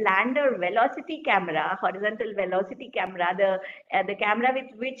lander velocity camera, horizontal velocity camera, the camera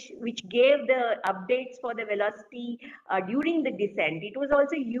which gave the updates for the velocity during the descent. It was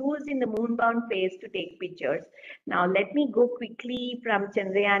also used in the moonbound phase to take pictures. Now let me go quickly from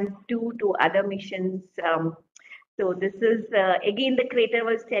Chandrayaan-2 to other missions. So this is, again, the crater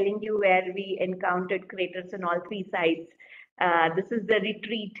was telling you where we encountered craters on all 3 sides. This is the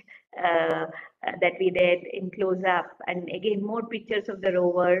retreat that we did in close-up. And again, more pictures of the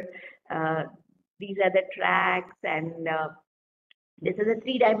rover. These are the tracks, and this is a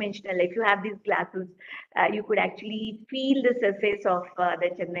 3-dimensional. If you have these glasses, you could actually feel the surface of the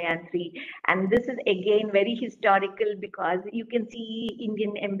Chandrayaan-3. And this is again very historical because you can see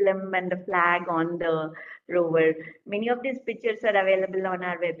Indian emblem and the flag on the rover. Many of these pictures are available on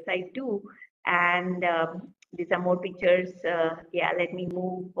our website too. And These are more pictures. Yeah, let me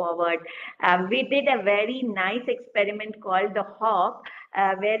move forward. We did a very nice experiment called the hop,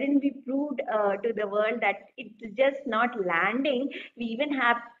 wherein we proved to the world that it's just not landing. We even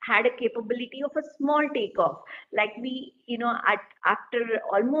have had a capability of a small takeoff. Like we, after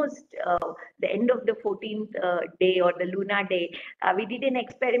almost the end of the 14th day or the lunar day, we did an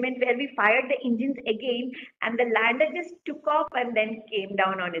experiment where we fired the engines again, and the lander just took off and then came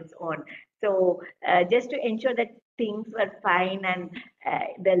down on its own. So just to ensure that things were fine, and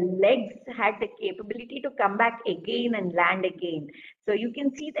the legs had the capability to come back again and land again. So you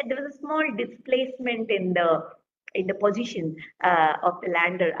can see that there was a small displacement in the position of the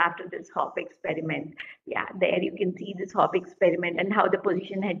lander after this hop experiment. Yeah, there you can see this hop experiment and how the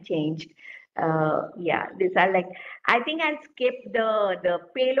position had changed. Yeah, these are like, I think I'll skip the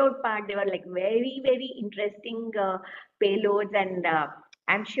payload part. They were like very, very interesting payloads, and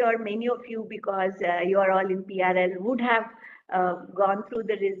I'm sure many of you, because you are all in PRL, would have gone through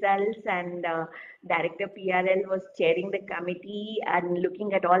the results, and Director PRL was chairing the committee and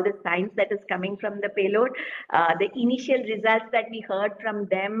looking at all the science that is coming from the payload. The initial results that we heard from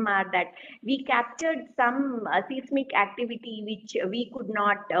them are that we captured some seismic activity which we could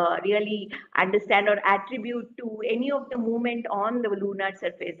not really understand or attribute to any of the movement on the lunar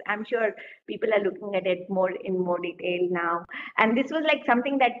surface. I'm sure people are looking at it in more detail now. And this was like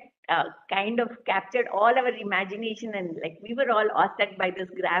something that kind of captured all our imagination, and like we were all awestruck by this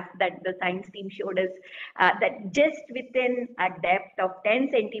graph that the science team showed us, that just within a depth of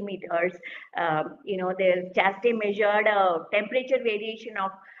 10 centimeters, the Chaste measured a temperature variation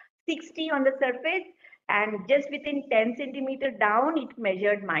of 60 on the surface, and just within 10 centimeter down, it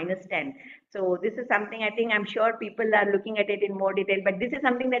measured -10. So this is something, I think, I'm sure people are looking at it in more detail, but this is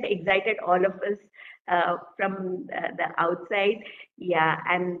something that excited all of us from the outside. Yeah,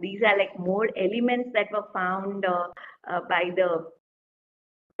 and these are like more elements that were found by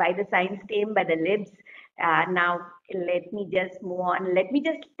the science team, by the libs. Now, let me just move on. Let me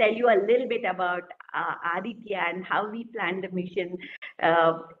just tell you a little bit about Aditya and how we planned the mission.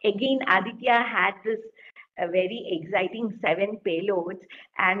 Again, Aditya had this very exciting 7 payloads,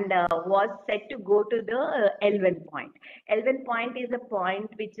 and was set to go to the L1 point. L1 point is a point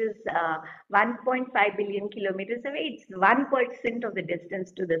which is 1.5 billion kilometers away. It's 1% of the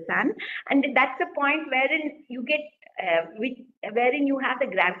distance to the sun, and that's a point wherein you get wherein you have the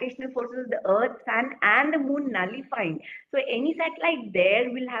gravitational forces of the Earth, Sun, and the Moon nullifying. So any satellite there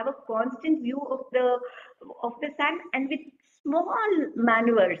will have a constant view of the Sun, and with small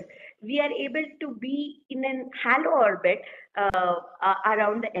maneuvers, we are able to be in an halo orbit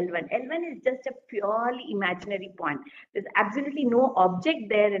around the L1. L1 is just a purely imaginary point. There's absolutely no object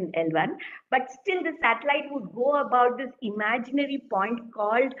there in L1, but still the satellite would go about this imaginary point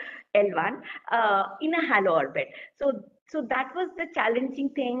called L1 in a halo orbit. So that was the challenging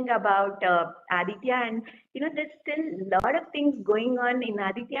thing about Aditya, and there's still a lot of things going on in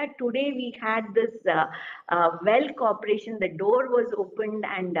Aditya. Today we had this well cooperation. The door was opened,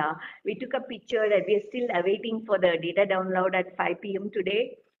 and we took a picture, and we are still awaiting for the data download at 5 p.m.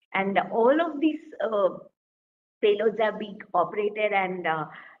 today. And all of these payloads are being operated, and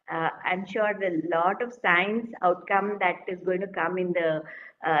I'm sure there's a lot of science outcome that is going to come in the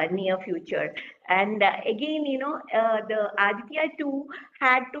near future. And again, the Aditya 2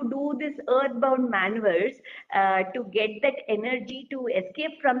 had to do this earthbound maneuvers to get that energy to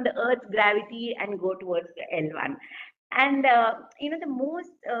escape from the Earth's gravity and go towards the L1. And the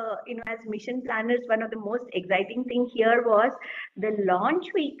most, as mission planners, one of the most exciting thing here was the launch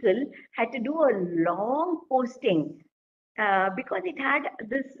vehicle had to do a long posting because it had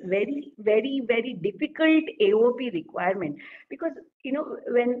this very, very, very difficult AOP requirement. Because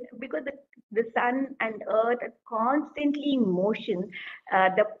because the sun and earth are constantly in motion,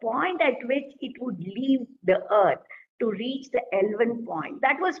 the point at which it would leave the earth to reach the L1 point,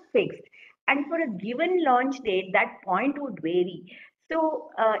 that was fixed. And for a given launch date, that point would vary.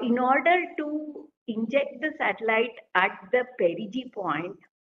 So in order to inject the satellite at the perigee point,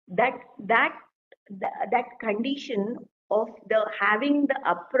 that condition of having the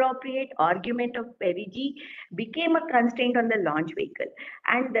appropriate argument of perigee became a constraint on the launch vehicle.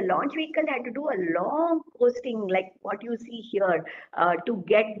 And the launch vehicle had to do a long posting like what you see here to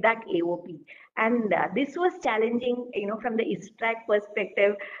get that AOP. And this was challenging, from the ISRO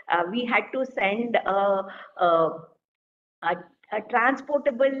perspective. We had to send a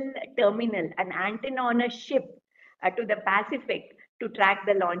transportable terminal, an antenna on a ship to the Pacific to track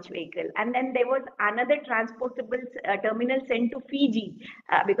the launch vehicle. And then there was another transportable terminal sent to Fiji,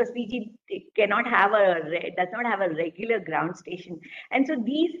 because Fiji does not have a regular ground station. And so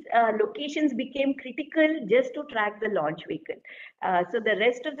these locations became critical just to track the launch vehicle. So the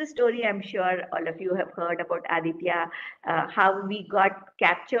rest of the story, I'm sure all of you have heard about Aditya, how we got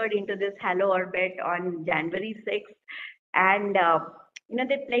captured into this halo orbit on January 6th. And there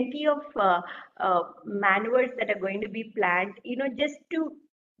are plenty of maneuvers that are going to be planned, just to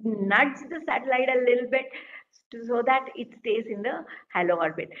nudge the satellite a little bit so that it stays in the halo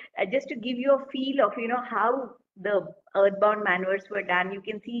orbit. Just to give you a feel of, how the earthbound maneuvers were done. You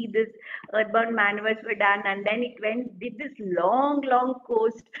can see this earthbound maneuvers were done, and then it did this long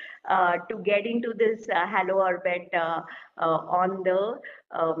coast to get into this halo orbit on the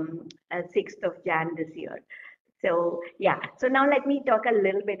 6th of Jan this year. So yeah, so now let me talk a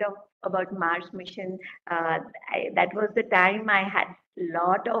little bit about Mars mission. That was the time I had a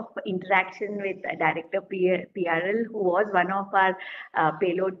lot of interaction with Director PRL, who was one of our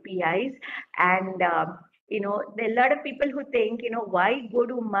payload PIs. And there are a lot of people who think, why go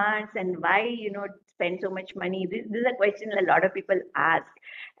to Mars and why, spend so much money? This is a question a lot of people ask.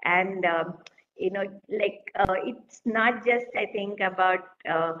 And it's not just, I think, about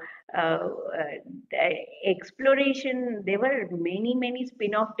exploration. There were many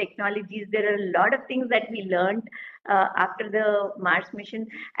spin-off technologies. There are a lot of things that we learned after the Mars mission.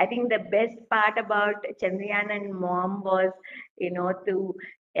 I think the best part about Chandrayaan and MOM was, to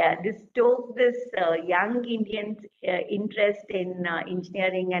stoke this young Indians' interest in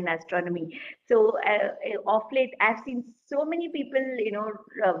engineering and astronomy. So of late, I've seen so many people,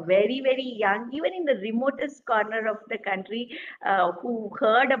 very young, even in the remotest corner of the country, who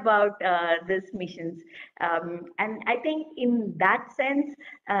heard about these missions. And I think in that sense,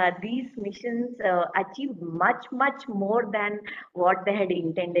 these missions achieved much more than what they had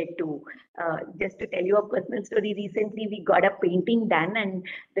intended to. Just to tell you a personal story, recently we got a painting done, and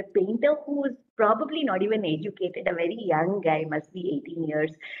the painter, who was probably not even educated, a very young guy, must be 18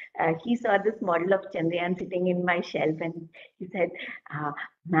 years, he saw this model of Chandrayaan sitting in my shelf, and he said,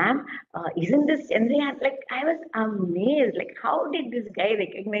 ma'am, isn't this Chandrayaan? Like, I was amazed, like, how did this guy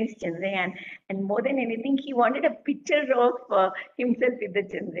recognize Chandrayaan? And more than anything, he wanted a picture of himself with the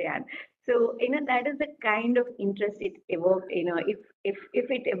Chandrayaan. So, that is the kind of interest it evoked, if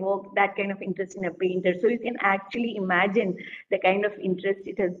it evoked that kind of interest in a painter. So you can actually imagine the kind of interest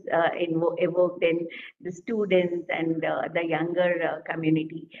it has evoked in the students and the younger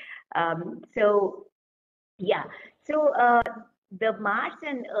community. So, yeah. So the Mars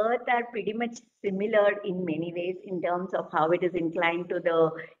and Earth are pretty much similar in many ways in terms of how it is inclined to the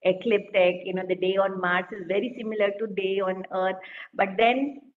ecliptic. The day on Mars is very similar to day on Earth, but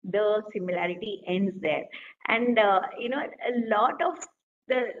then the similarity ends there. And a lot of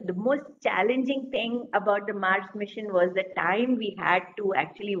the most challenging thing about the Mars mission was the time we had to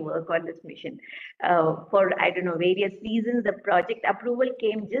actually work on this mission. For, I don't know, various reasons, the project approval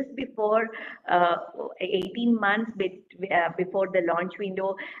came just before 18 months before the launch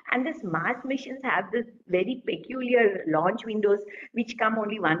window. And this Mars missions have this very peculiar launch windows, which come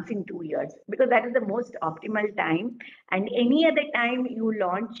only once in 2 years, because that is the most optimal time. And any other time you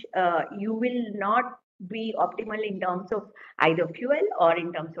launch, you will not be optimal in terms of either fuel or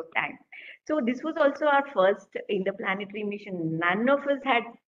in terms of time. So this was also our first interplanetary mission. None of us had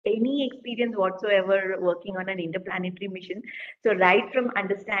any experience whatsoever working on an interplanetary mission. So right from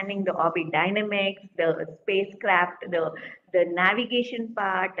understanding the orbit dynamics, the spacecraft, the navigation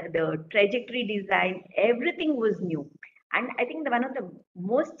part, the trajectory design, everything was new. And I think one of the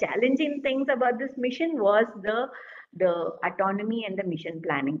most challenging things about this mission was the autonomy and the mission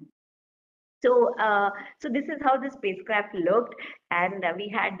planning. So, so this is how the spacecraft looked, and we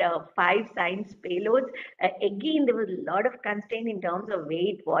had 5 science payloads. Again, there was a lot of constraint in terms of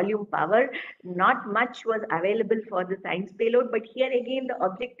weight, volume, power. Not much was available for the science payload, but here again, the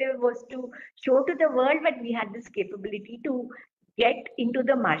objective was to show to the world that we had this capability to get into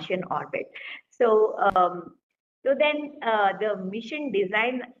the Martian orbit. So, so then the mission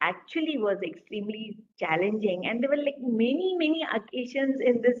design actually was extremely challenging, and there were like many occasions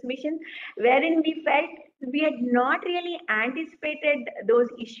in this mission wherein we felt we had not really anticipated those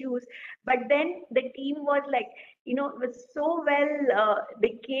issues, but then the team was like, it was so well,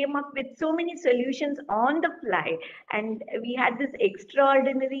 they came up with so many solutions on the fly, and we had this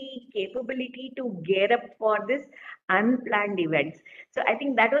extraordinary capability to gear up for this unplanned events. So I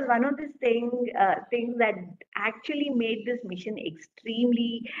think that was one of the things that actually made this mission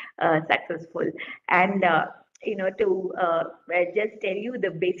extremely successful. And to just tell you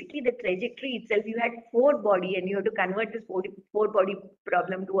basically the trajectory itself, you had 4 body and you have to convert this 4 body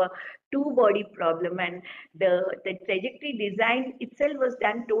problem to a 2 body problem, and the trajectory design itself was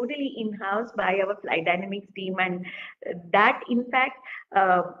done totally in-house by our flight dynamics team, and that in fact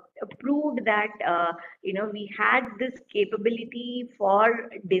uh, proved that we had this capability for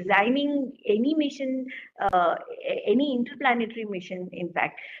designing any mission, any interplanetary mission in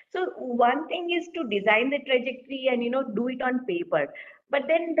fact. So one thing is to design the trajectory and do it on paper, but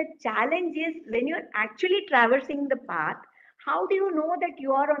then the challenge is when you're actually traversing the path, how do you know that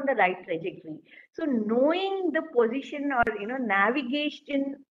you are on the right trajectory? So knowing the position or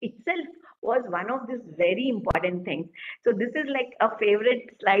navigation itself was one of these very important things. So this is like a favorite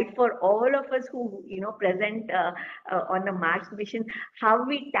slide for all of us who present on the Mars mission, how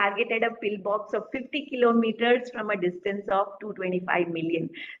we targeted a pillbox of 50 kilometers from a distance of 225 million.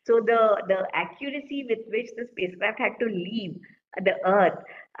 So the accuracy with which the spacecraft had to leave the Earth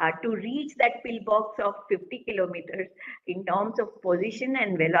to reach that pillbox of 50 kilometers in terms of position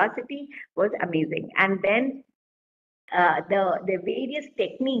and velocity was amazing. And then the various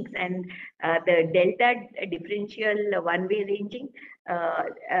techniques and the delta differential one-way ranging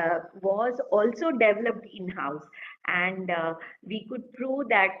was also developed in-house, and we could prove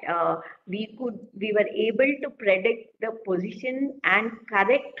that we were able to predict the position and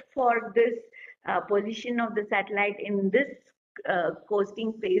correct for this position of the satellite in this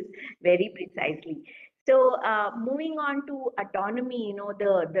coasting phase very precisely. So moving on to autonomy,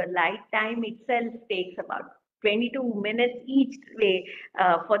 the light time itself takes about 22 minutes each way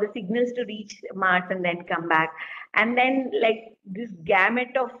for the signals to reach Mars and then come back. And then like this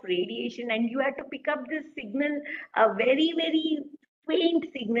gamut of radiation, and you have to pick up this signal, a very, very faint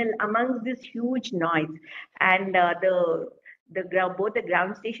signal amongst this huge noise. And both the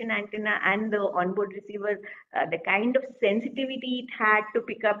ground station antenna and the onboard receiver, the kind of sensitivity it had to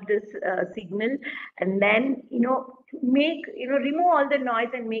pick up this signal, and then remove all the noise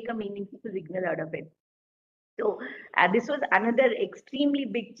and make a meaningful signal out of it. So this was another extremely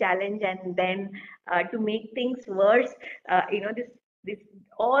big challenge, and then to make things worse, this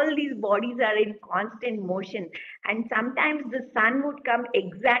all these bodies are in constant motion, and sometimes the sun would come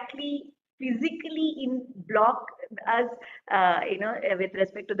exactly physically in block us, with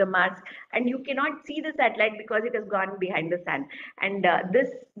respect to the Mars, and you cannot see the satellite because it has gone behind the sun. And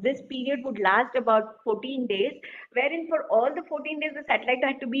this period would last about 14 days, wherein for all the 14 days the satellite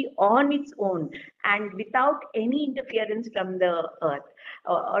had to be on its own and without any interference from the Earth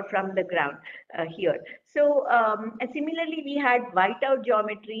or from the ground here. So similarly, we had whiteout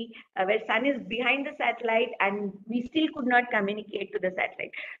geometry where sun is behind the satellite and we still could not communicate to the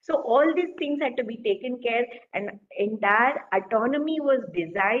satellite. So all these things had to be taken care, and entire autonomy was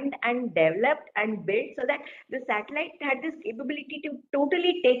designed and developed and built so that the satellite had this capability to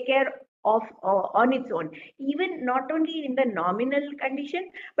totally take care of on its own, even not only in the nominal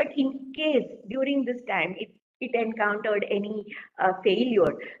condition, but in case during this time it encountered any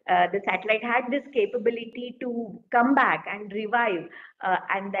failure, the satellite had this capability to come back and revive,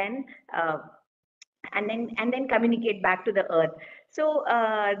 and then communicate back to the Earth. So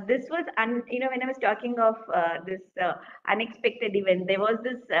this was, when I was talking of this unexpected event, there was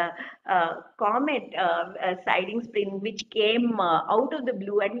this comet siding spring which came out of the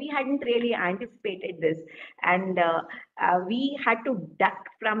blue, and we hadn't really anticipated this, and we had to duck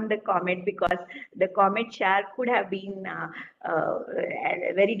from the comet because the comet shower could have been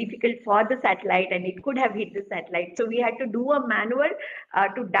very difficult for the satellite, and it could have hit the satellite. So we had to do a maneuver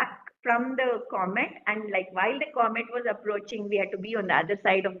to duck from the comet, and like while the comet was approaching, we had to be on the other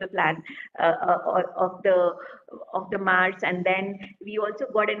side of the plan of the Mars, and then we also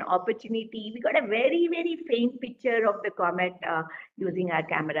got an opportunity. We got a very, very faint picture of the comet using our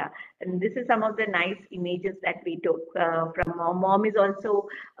camera, and this is some of the nice images that we took from mom. Mom is also,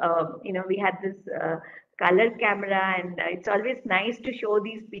 we had this color camera, and it's always nice to show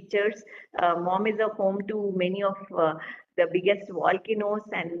these pictures. Mom is a home to many of the biggest volcanoes,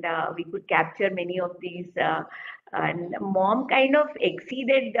 and we could capture many of these. And mom kind of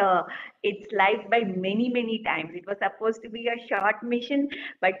exceeded its life by many, many times. It was supposed to be a short mission,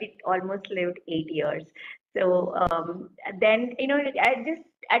 but it almost lived 8 years. So then,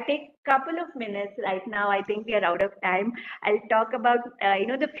 I take a couple of minutes right now. I think we are out of time. I'll talk about,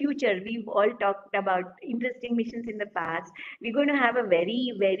 the future. We've all talked about interesting missions in the past. We're going to have a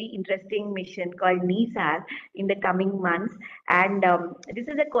very, very interesting mission called NISAR in the coming months. And this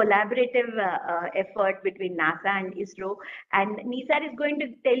is a collaborative effort between NASA and ISRO. And NISAR is going to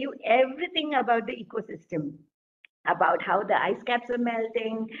tell you everything about the ecosystem. about how the ice caps are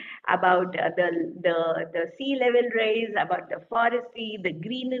melting, about the sea level rise, about the forestry, the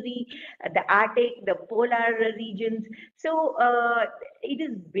greenery, the Arctic, the polar regions. So it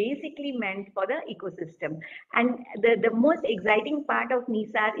is basically meant for the ecosystem. And the most exciting part of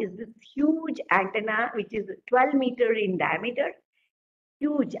NISAR is this huge antenna, which is 12-meter in diameter.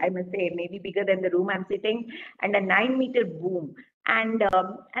 Huge, I must say, maybe bigger than the room I'm sitting, and a 9-meter boom. And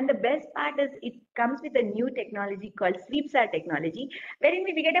the best part is it comes with a new technology called SweepSAR technology, wherein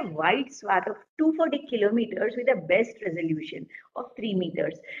we get a wide swath of 240 kilometers with a best resolution of 3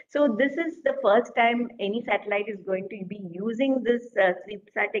 meters. So this is the first time any satellite is going to be using this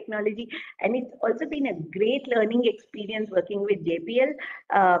SweepSAR technology, and it's also been a great learning experience working with JPL.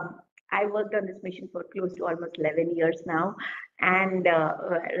 I worked on this mission for close to almost 11 years now. And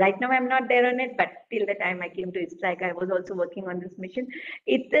right now I'm not there on it, but till the time I came to ISRO, I was also working on this mission.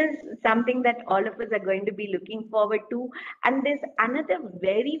 It is something that all of us are going to be looking forward to. And there's another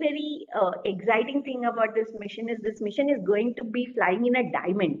very, very exciting thing about this mission is going to be flying in a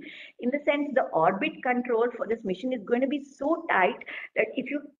diamond. In the sense, the orbit control for this mission is going to be so tight that if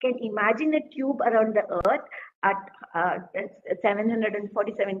you can imagine a tube around the Earth, at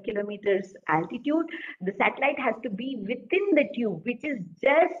 747 kilometers altitude, the satellite has to be within the tube, which is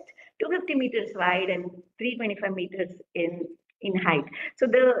just 250 meters wide and 325 meters in height. So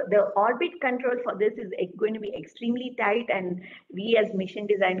the orbit control for this is going to be extremely tight, and we as mission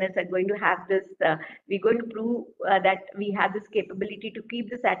designers are going to have this, we're going to prove that we have this capability to keep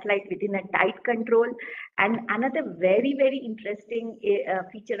the satellite within a tight control. And another very, very interesting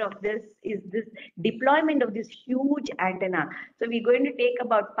feature of this is this deployment of this huge antenna. So we're going to take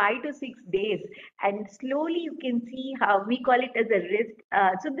about 5 to 6 days, and slowly you can see how we call it as a risk.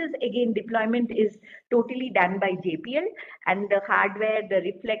 So this again deployment is totally done by JPL, and the hardware, the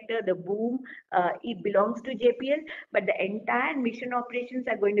reflector, the boom, it belongs to JPL, but the entire mission operations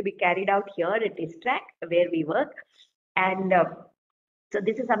are going to be carried out here at ISRO, where we work. And so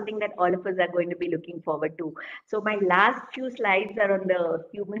this is something that all of us are going to be looking forward to. So my last few slides are on the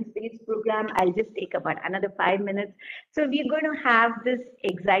human space program. I'll just take about another 5 minutes. So we're going to have this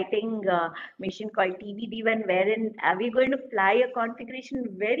exciting mission called TVD1, wherein we're going to fly a configuration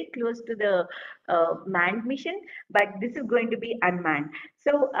very close to the manned mission, but this is going to be unmanned.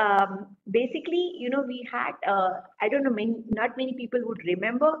 So basically, you know, we had, I don't know, not many people would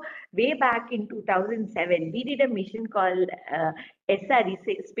remember, way back in 2007, we did a mission called SRE,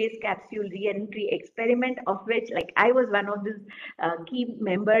 Space Capsule Re-Entry Experiment, of which, like, I was one of the key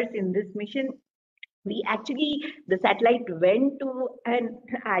members in this mission. We actually, the satellite went to an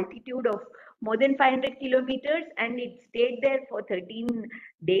altitude of more than 500 kilometers, and it stayed there for 13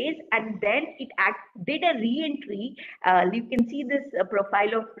 days, and then it did a re-entry. You can see this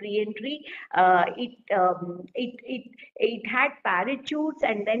profile of re-entry. It had parachutes,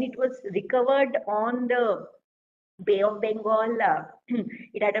 and then it was recovered on the Bay of Bengal.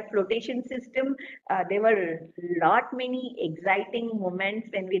 It had a flotation system. There were many exciting moments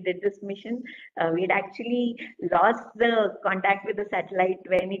when we did this mission. We had actually lost the contact with the satellite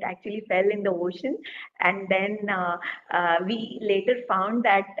when it actually fell in the ocean, and then we later found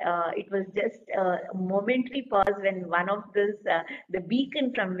that it was just a momentary pause when one of the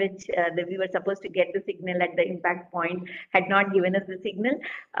beacon from which we were supposed to get the signal at the impact point had not given us the signal,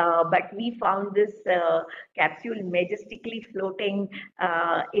 but we found this capsule majestically floating,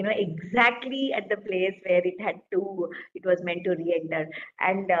 exactly at the place where it was meant to re-enter.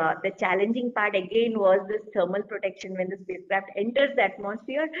 And the challenging part again was this thermal protection. When the spacecraft enters the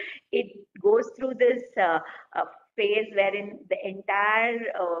atmosphere, it goes through this phase wherein the entire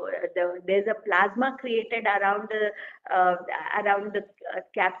there's a plasma created around the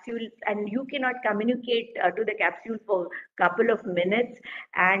capsule, and you cannot communicate to the capsule for a couple of minutes,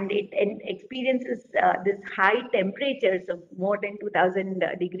 and it experiences this high temperatures of more than 2000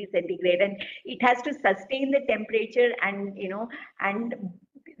 degrees centigrade, and it has to sustain the temperature and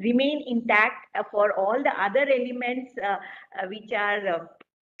remain intact for all the other elements which are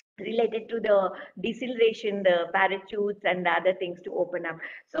related to the deceleration, the parachutes and the other things to open up.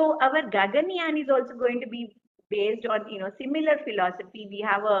 So our Gaganyaan is also going to be based on similar philosophy. We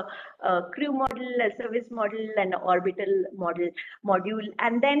have a crew model, a service model, and an orbital module,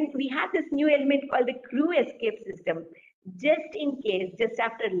 and then we have this new element called the crew escape system. Just in case, just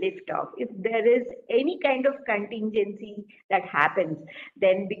after liftoff, if there is any kind of contingency that happens,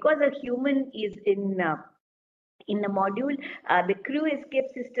 then because a human is in the module, the crew escape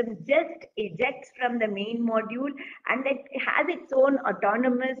system just ejects from the main module, and it has its own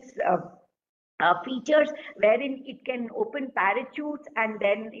autonomous features wherein it can open parachutes and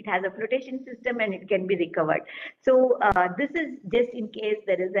then it has a flotation system and it can be recovered. So this is just in case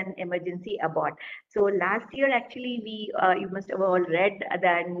there is an emergency abort. So last year actually we you must have all read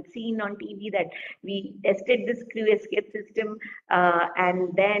and seen on TV that we tested this crew escape system and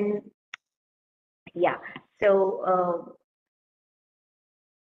then yeah, so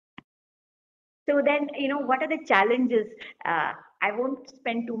so then, you know, what are the challenges? I won't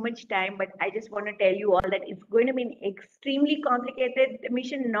spend too much time, but I just want to tell you all that it's going to be an extremely complicated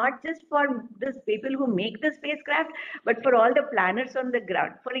mission, not just for the people who make the spacecraft, but for all the planners on the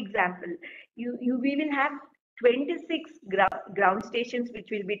ground. For example, we will have 26 ground stations which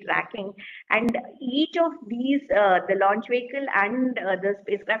will be tracking, and each of these, the launch vehicle and the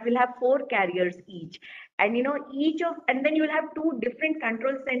spacecraft will have 4 carriers each. And you know, and then you will have 2 different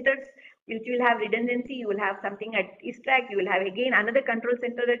control centers which will have redundancy. You will have something at ISRO, you will have again another control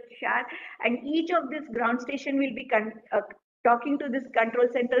center at SHAR, and each of this ground station will be talking to this control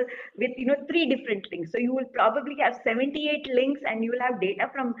center with 3 different links. So you will probably have 78 links, and you will have data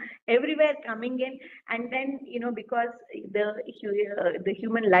from everywhere coming in. And then because the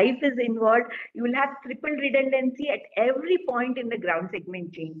human life is involved, you will have triple redundancy at every point in the ground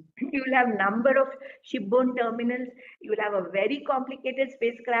segment chain. You will have number of shipborne terminals. You will have a very complicated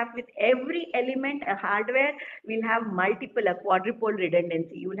spacecraft with every element, a hardware. We'll have multiple, a quadruple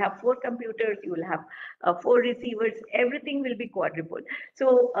redundancy. You will have 4 computers, you will have 4 receivers, everything will be quadruple.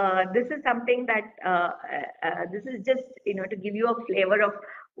 So this is something that this is just to give you a flavor of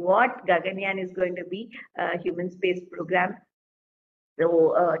what Gaganyaan is going to be, human space program.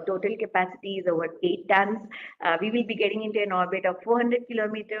 So total capacity is over 8 tons. We will be getting into an orbit of 400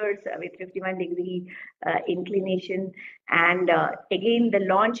 kilometers with 51-degree inclination. And again, the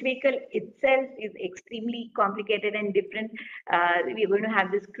launch vehicle itself is extremely complicated and different. We're going to have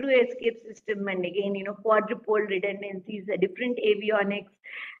this crew escape system, and again, quadruple redundancies, different avionics.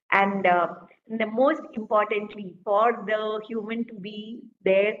 And the most importantly, for the human to be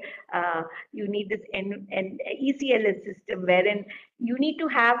there, you need this ECLS system, wherein you need to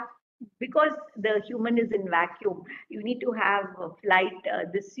have, because the human is in vacuum, you need to have a flight,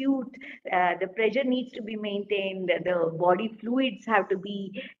 the suit, the pressure needs to be maintained, the body fluids have to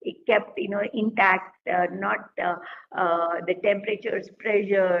be kept intact, not the temperatures,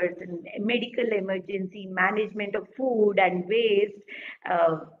 pressures, and medical emergency, management of food and waste.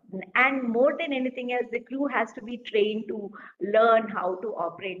 And more than anything else, the crew has to be trained to learn how to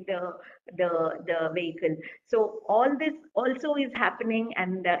operate the vehicle. So all this also is happening,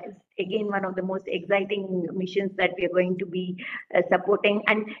 and is again one of the most exciting missions that we are going to be supporting.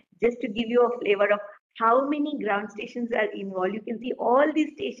 And just to give you a flavor of how many ground stations are involved, you can see all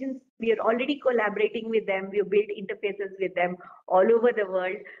these stations, we are already collaborating with them. We have built interfaces with them all over the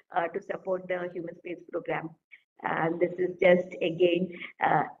world to support the human space program. And this is just again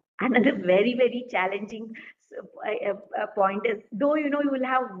another very, very challenging point is, though you will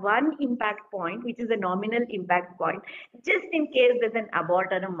have one impact point, which is a nominal impact point, just in case there's an abort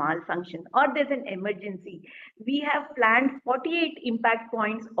or a malfunction or there's an emergency. We have planned 48 impact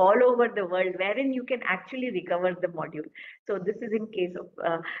points all over the world wherein you can actually recover the module. So this is in case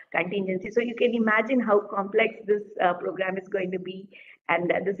of contingency. So you can imagine how complex this program is going to be. And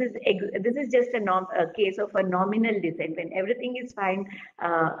this is just a case of a nominal descent. When everything is fine,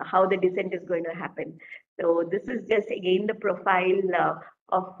 how the descent is going to happen. So this is just again the profile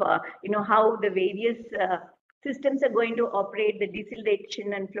of how the various systems are going to operate, the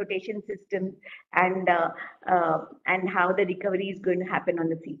deceleration and flotation systems, and how the recovery is going to happen on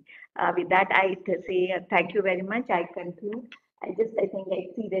the sea. With that, I say thank you very much. I conclude. I think I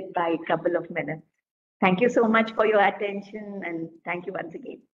exceeded by a couple of minutes. Thank you so much for your attention, and thank you once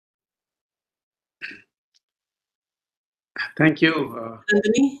again. Thank you.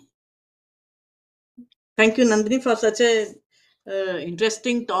 Nandini. Thank you, Nandini, for such a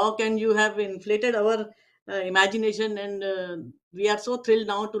interesting talk, and you have inflated our imagination, and we are so thrilled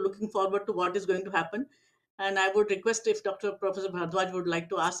now to looking forward to what is going to happen. And I would request if Professor Bhardwaj would like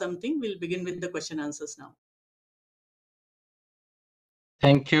to ask something, we'll begin with the question answers now.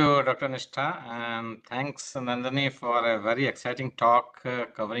 Thank you, Dr. Nishtha, and thanks, Nandini, for a very exciting talk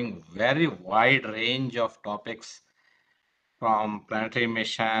covering very wide range of topics, from planetary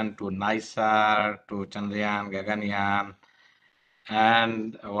mission to NISA to Chandrayaan, Gaganyaan,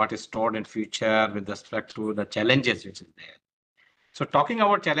 and what is stored in future with respect to the challenges which is there. So talking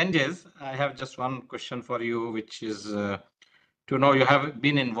about challenges, I have just one question for you, which is to know, you have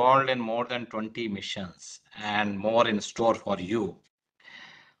been involved in more than 20 missions and more in store for you.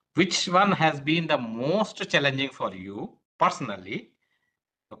 Which one has been the most challenging for you personally,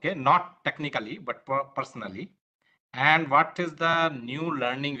 Okay, not technically, but personally. And what is the new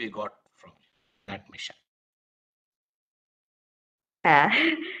learning we got from that mission? Uh,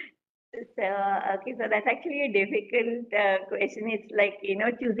 okay, so that's actually a difficult question. It's like,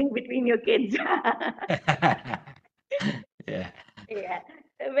 choosing between your kids. Yeah. Yeah,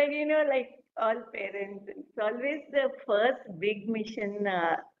 but like all parents, it's always the first big mission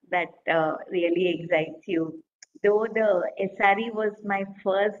that really excites you. Though the SRE was my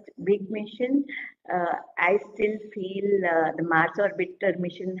first big mission, I still feel the Mars Orbiter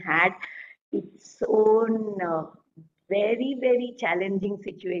mission had its own very, very challenging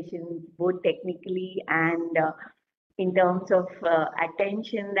situations, both technically and in terms of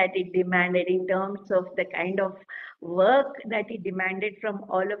attention that it demanded, in terms of the kind of work that it demanded from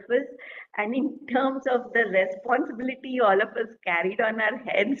all of us, and in terms of the responsibility all of us carried on our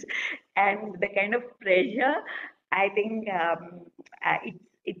heads and the kind of pressure. I think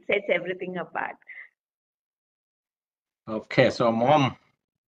it sets everything apart. Okay, so mom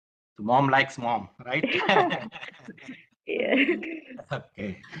likes mom, right? Yeah.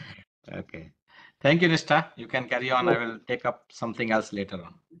 Okay. Okay. Thank you, Nishta. You can carry on. I Oh, will take up something else later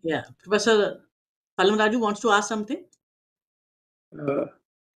on. yeah. Professor Palamraju wants to ask something. Uh,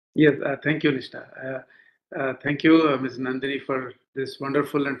 Yes, thank you, Nishta. Thank you, Ms. Nandini, for this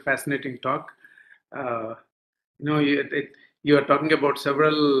wonderful and fascinating talk. Uh, you are talking about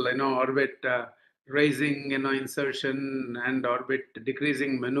several, orbit raising, insertion and orbit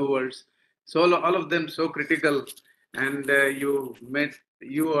decreasing maneuvers. So all of them so critical, and means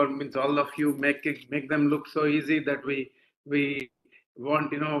all of you make them look so easy that we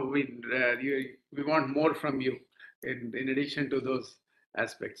want, we want more from you in addition to those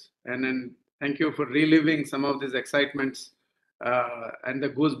aspects. And then thank you for reliving some of these excitements and the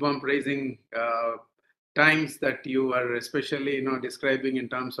goosebump raising times that you are especially describing in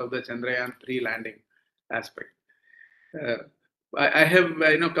terms of the Chandrayaan-3 landing aspect. Uh, I have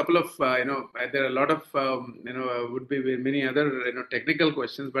couple of there are a lot of would be many other technical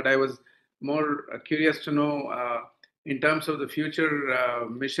questions, but I was more curious to know in terms of the future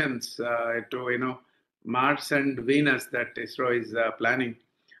missions to Mars and Venus that ISRO is planning,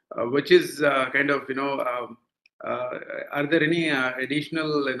 which is kind of are there any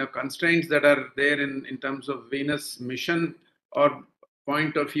additional constraints that are there in terms of Venus mission or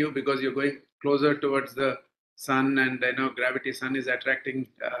point of view, because you're going closer towards the sun and gravity, sun is attracting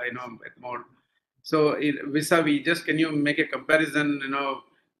it more. So vis-a-vis, just can you make a comparison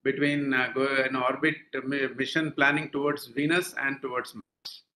between orbit mission planning towards Venus and towards Mars?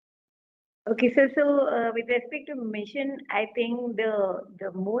 Okay, so with respect to mission, I think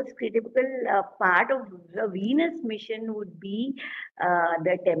the most critical part of the Venus mission would be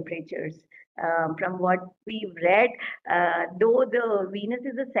the temperatures. From what we've read, though the Venus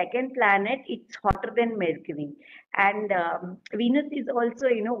is the second planet, it's hotter than Mercury, and Venus is also,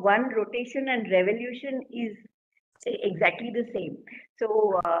 one rotation and revolution is exactly the same.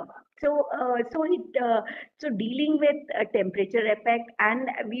 So, so dealing with a temperature effect, and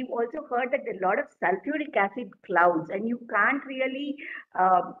we've also heard that a lot of sulfuric acid clouds, and you can't really,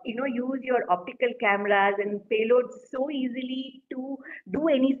 use your optical cameras and payloads so easily to do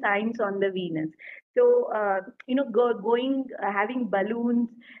any science on the Venus. So, having balloons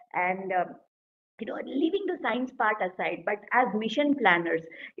and leaving the science part aside, but as mission planners,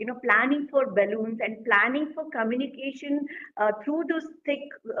 planning for balloons and planning for communication through this thick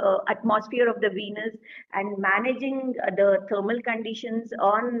atmosphere of the Venus, and managing the thermal conditions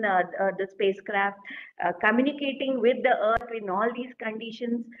on the spacecraft, communicating with the Earth in all these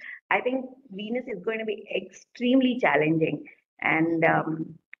conditions, I think Venus is going to be extremely challenging. And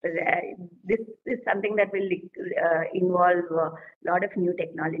this is something that will involve a lot of new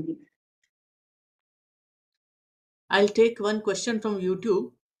technologies. I'll take one question from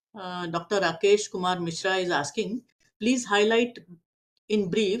YouTube. Dr. Rakesh Kumar Mishra is asking, please highlight in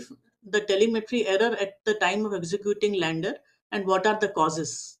brief the telemetry error at the time of executing lander and what are the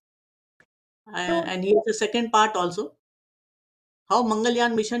causes. And here's the second part also. How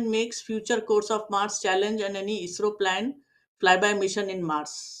Mangalyaan mission makes future course of Mars challenge and any ISRO planned flyby mission in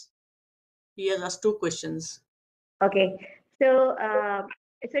Mars. He has asked two questions. Okay, so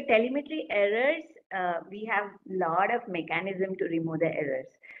so telemetry errors, we have a lot of mechanism to remove the errors.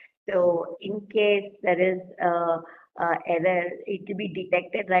 So in case there is error, it will be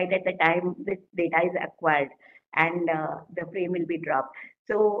detected right at the time this data is acquired, and the frame will be dropped.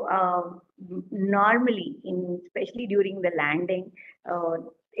 So normally, especially during the landing,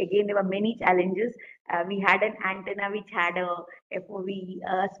 again there were many challenges. We had an antenna which had a FOV,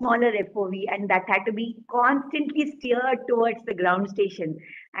 a smaller FOV, and that had to be constantly steered towards the ground station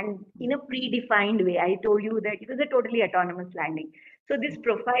and in a predefined way. I told you that it was a totally autonomous landing. So this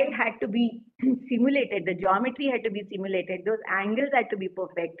profile had to be simulated, the geometry had to be simulated, those angles had to be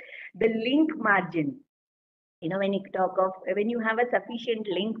perfect, the link margin. When you talk of, when you have a sufficient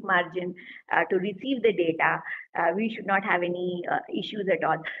link margin to receive the data, we should not have any issues at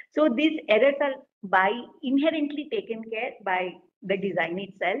all. So these errors are by inherently taken care by the design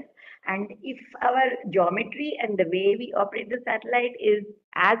itself. And if our geometry and the way we operate the satellite is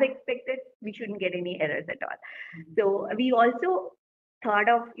as expected, we shouldn't get any errors at all. So we also thought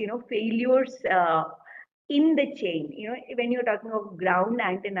of, failures in the chain. When you're talking of ground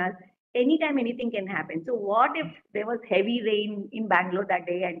antennas, anytime anything can happen. So what if there was heavy rain in Bangalore that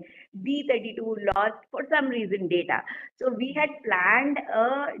day and D32 lost for some reason data? So we had planned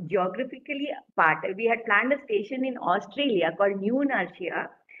a geographically part. We had planned a station in Australia called New Inertia,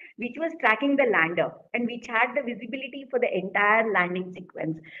 which was tracking the lander and which had the visibility for the entire landing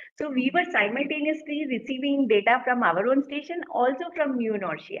sequence. So we were simultaneously receiving data from our own station, also from New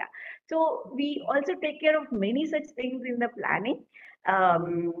Inertia. So we also take care of many such things in the planning.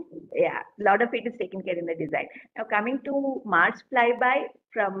 Yeah, a lot of it is taken care in the design. Now coming to Mars flyby,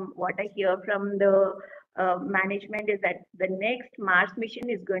 from what I hear from the management is that the next Mars mission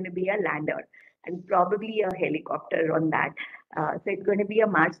is going to be a lander and probably a helicopter on that. So it's going to be a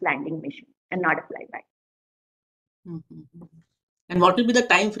Mars landing mission and not a flyby. Mhm. And what will be the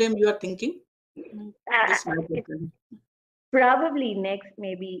time frame you are thinking? Just my It's question. probably next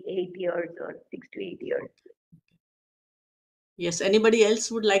maybe 8 years or 6 to 8 years. Yes, anybody else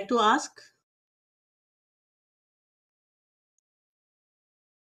would like to ask?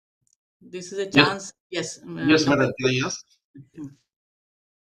 This is a Yes, chance. Yes, yes, Dr. madam. Can I ask?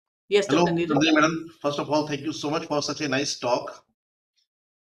 Yes, Hello, Dr. Neeraj. Nandini, madam. First of all, thank you so much for such a nice talk.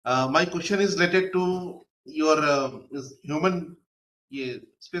 My question is related to your human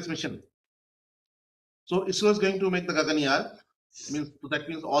space mission. So ISRO is going to make the Gaganyaan. Means so that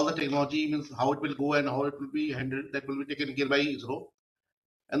means all the technology means how it will go and how it will be handled. That will be taken care by ISRO.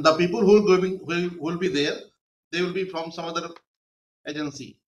 And the people who will be there, they will be from some other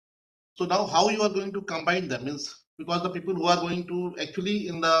agency. So now how you are going to combine them means because the people who are going to actually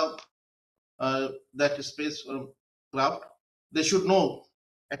in the that space craft, they should know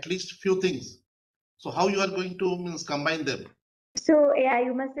at least few things. So how you are going to means combine them? So yeah,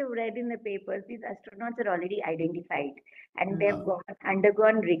 you must have read in the papers, these astronauts are already identified and they've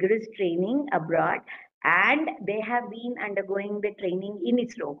undergone rigorous training abroad, and they have been undergoing the training in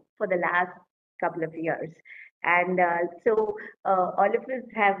ISRO for the last couple of years. And so all of us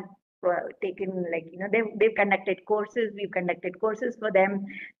have taken, like, they've conducted courses, we've conducted courses for them.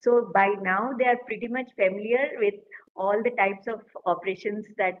 So by now they are pretty much familiar with all the types of operations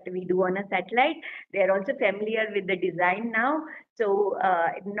that we do on a satellite. They are also familiar with the design now. So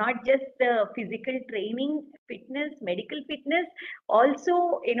not just the physical training, fitness, medical fitness,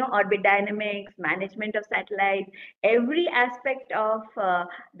 also, orbit dynamics, management of satellites, every aspect of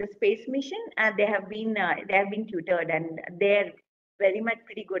the space mission, they have been tutored, and they're very much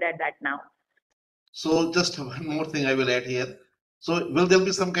pretty good at that now. So just one more thing I will add here. So will there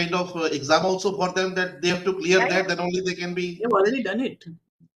be some kind of exam also for them that they have to clear that? Then only they can be. They've already done it.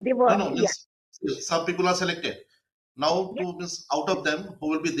 They were, No, yeah. means some people are selected. Now to means out of them who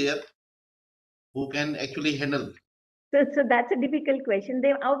will be there, who can actually handle. So that's a difficult question.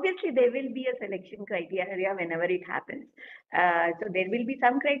 Obviously there will be a selection criteria whenever it happens. So there will be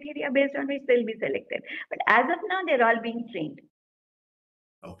some criteria based on which they'll be selected. But as of now, they're all being trained.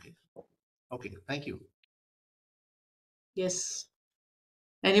 Okay. Okay. Thank you. Yes.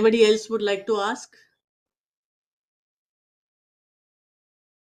 Anybody else would like to ask?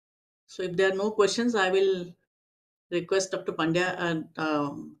 So if there are no questions, I will request Dr. Pandya and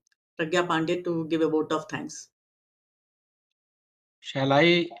Pragya Pandey to give a vote of thanks. Shall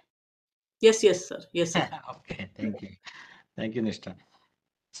I? Yes, yes, sir. Yes, sir. Okay, thank you. Thank you, Nishta.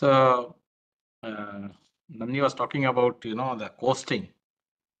 So, Nandini was talking about, the costing.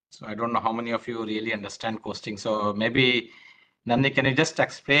 So I don't know how many of you really understand costing. So maybe, Nandini, can you just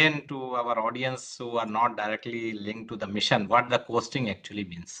explain to our audience who are not directly linked to the mission, what the costing actually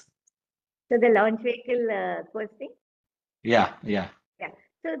means? So the launch vehicle costing? Yeah. Yeah.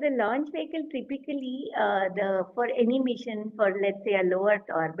 So the launch vehicle typically, for any mission for, let's say, a low Earth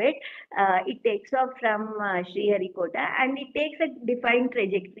orbit, it takes off from Sriharikota and it takes a defined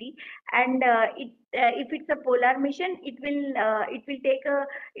trajectory, and it if it's a polar mission, it will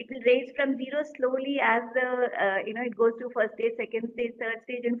raise from zero slowly as the it goes to first stage, second stage, third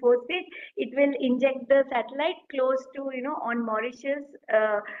stage, and fourth stage. It will inject the satellite close to on Mauritius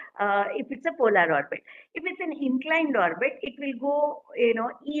if it's a polar orbit. If it's an inclined orbit, it will go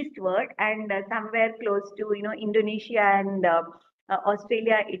eastward and somewhere close to Indonesia and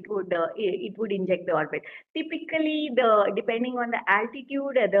Australia, it would inject the orbit. Typically, depending on the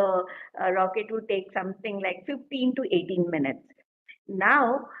altitude, the rocket would take something like 15 to 18 minutes.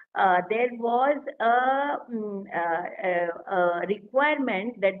 Now, there was a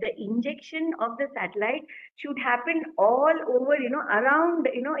requirement that the injection of the satellite should happen all over, around,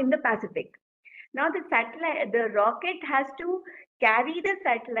 in the Pacific. Now, the rocket has to carry the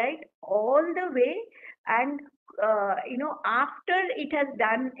satellite all the way, and after it has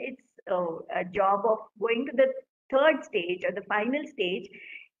done its job of going to the third stage or the final stage,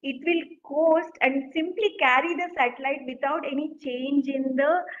 it will coast and simply carry the satellite without any change in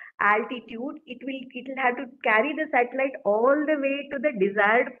the altitude. It will have to carry the satellite all the way to the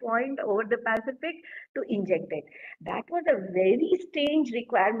desired point over the Pacific to inject it. That was a very strange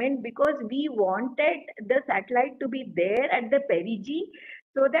requirement because we wanted the satellite to be there at the perigee,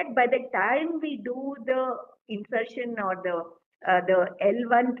 so that by the time we do the insertion or the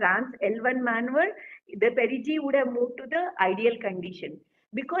L1 maneuver, the perigee would have moved to the ideal condition.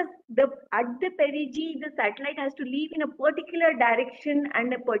 Because at the perigee, the satellite has to leave in a particular direction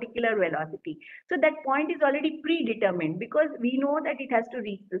and a particular velocity. So that point is already predetermined because we know that it has to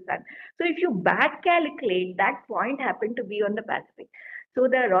reach the sun. So if you back calculate, that point happened to be on the Pacific. So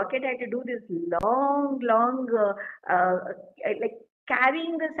the rocket had to do this long, like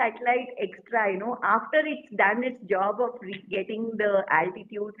carrying the satellite extra, after it's done its job of getting the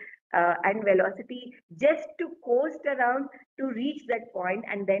altitude and velocity, just to coast around to reach that point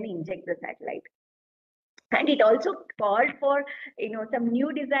and then inject the satellite. And it also called for some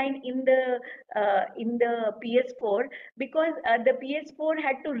new design in the PS4, because the PS4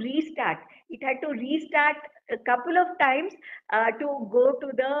 had to restart. It had to restart a couple of times to go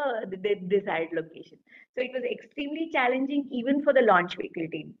to the desired location. So it was extremely challenging even for the launch vehicle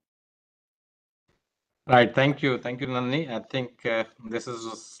team. Right. Thank you, Nandini. I think this is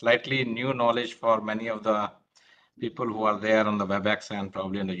slightly new knowledge for many of the people who are there on the WebEx and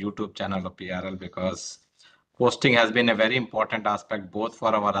probably on the YouTube channel of PRL, because coasting has been a very important aspect both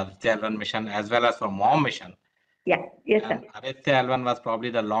for our Aditya L1 mission as well as for MOM mission. Yeah, yes, sir. And Aditya L1 was probably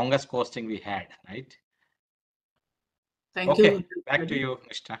the longest coasting we had, right? Thank you. Back to you,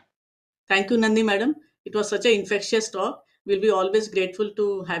 Nishta. Thank you, Nandi madam. It was such an infectious talk. We'll be always grateful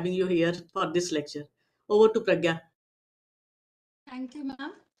to having you here for this lecture. Over to Pragya. Thank you,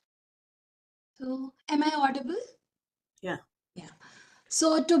 ma'am. So, am I audible? Yeah. Yeah.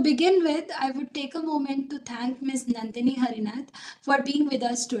 So, to begin with, I would take a moment to thank Ms. Nandini Harinath for being with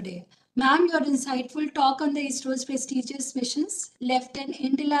us today. Ma'am, your insightful talk on the ISRO's prestigious missions left an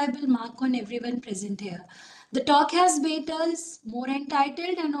indelible mark on everyone present here. The talk has made us more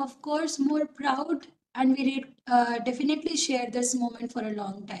entitled and, of course, more proud, and we definitely share this moment for a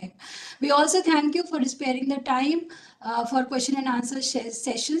long time. We also thank you for sparing the time for question and answer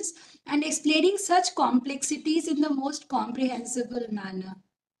sessions and explaining such complexities in the most comprehensible manner.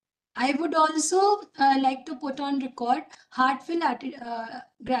 I would also like to put on record heartfelt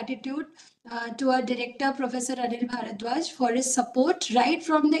gratitude to our director, Professor Anil Bharadwaj, for his support right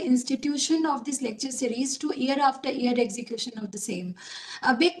from the institution of this lecture series to year after year execution of the same.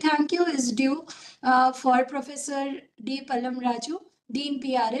 A big thank you is due for Professor D. Pallam Raju, Dean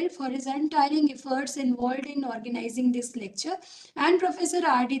PRL, for his untiring efforts involved in organizing this lecture, and Professor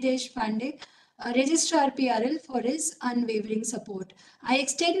R.D. Deshpande, Registrar PRL, for his unwavering support. I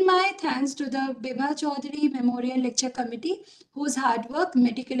extend my thanks to the Bibha Chowdhuri Memorial Lecture Committee, whose hard work,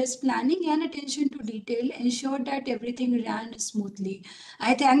 meticulous planning, and attention to detail ensured that everything ran smoothly.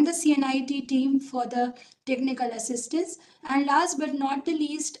 I thank the CNIT team for the technical assistance. And last but not the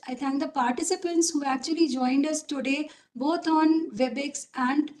least, I thank the participants who actually joined us today, both on WebEx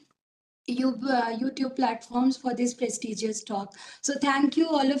and YouTube platforms, for this prestigious talk. So thank you,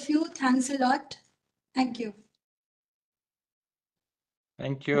 all of you. Thanks a lot. Thank you.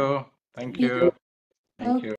 Thank you. Thank you. Thank you.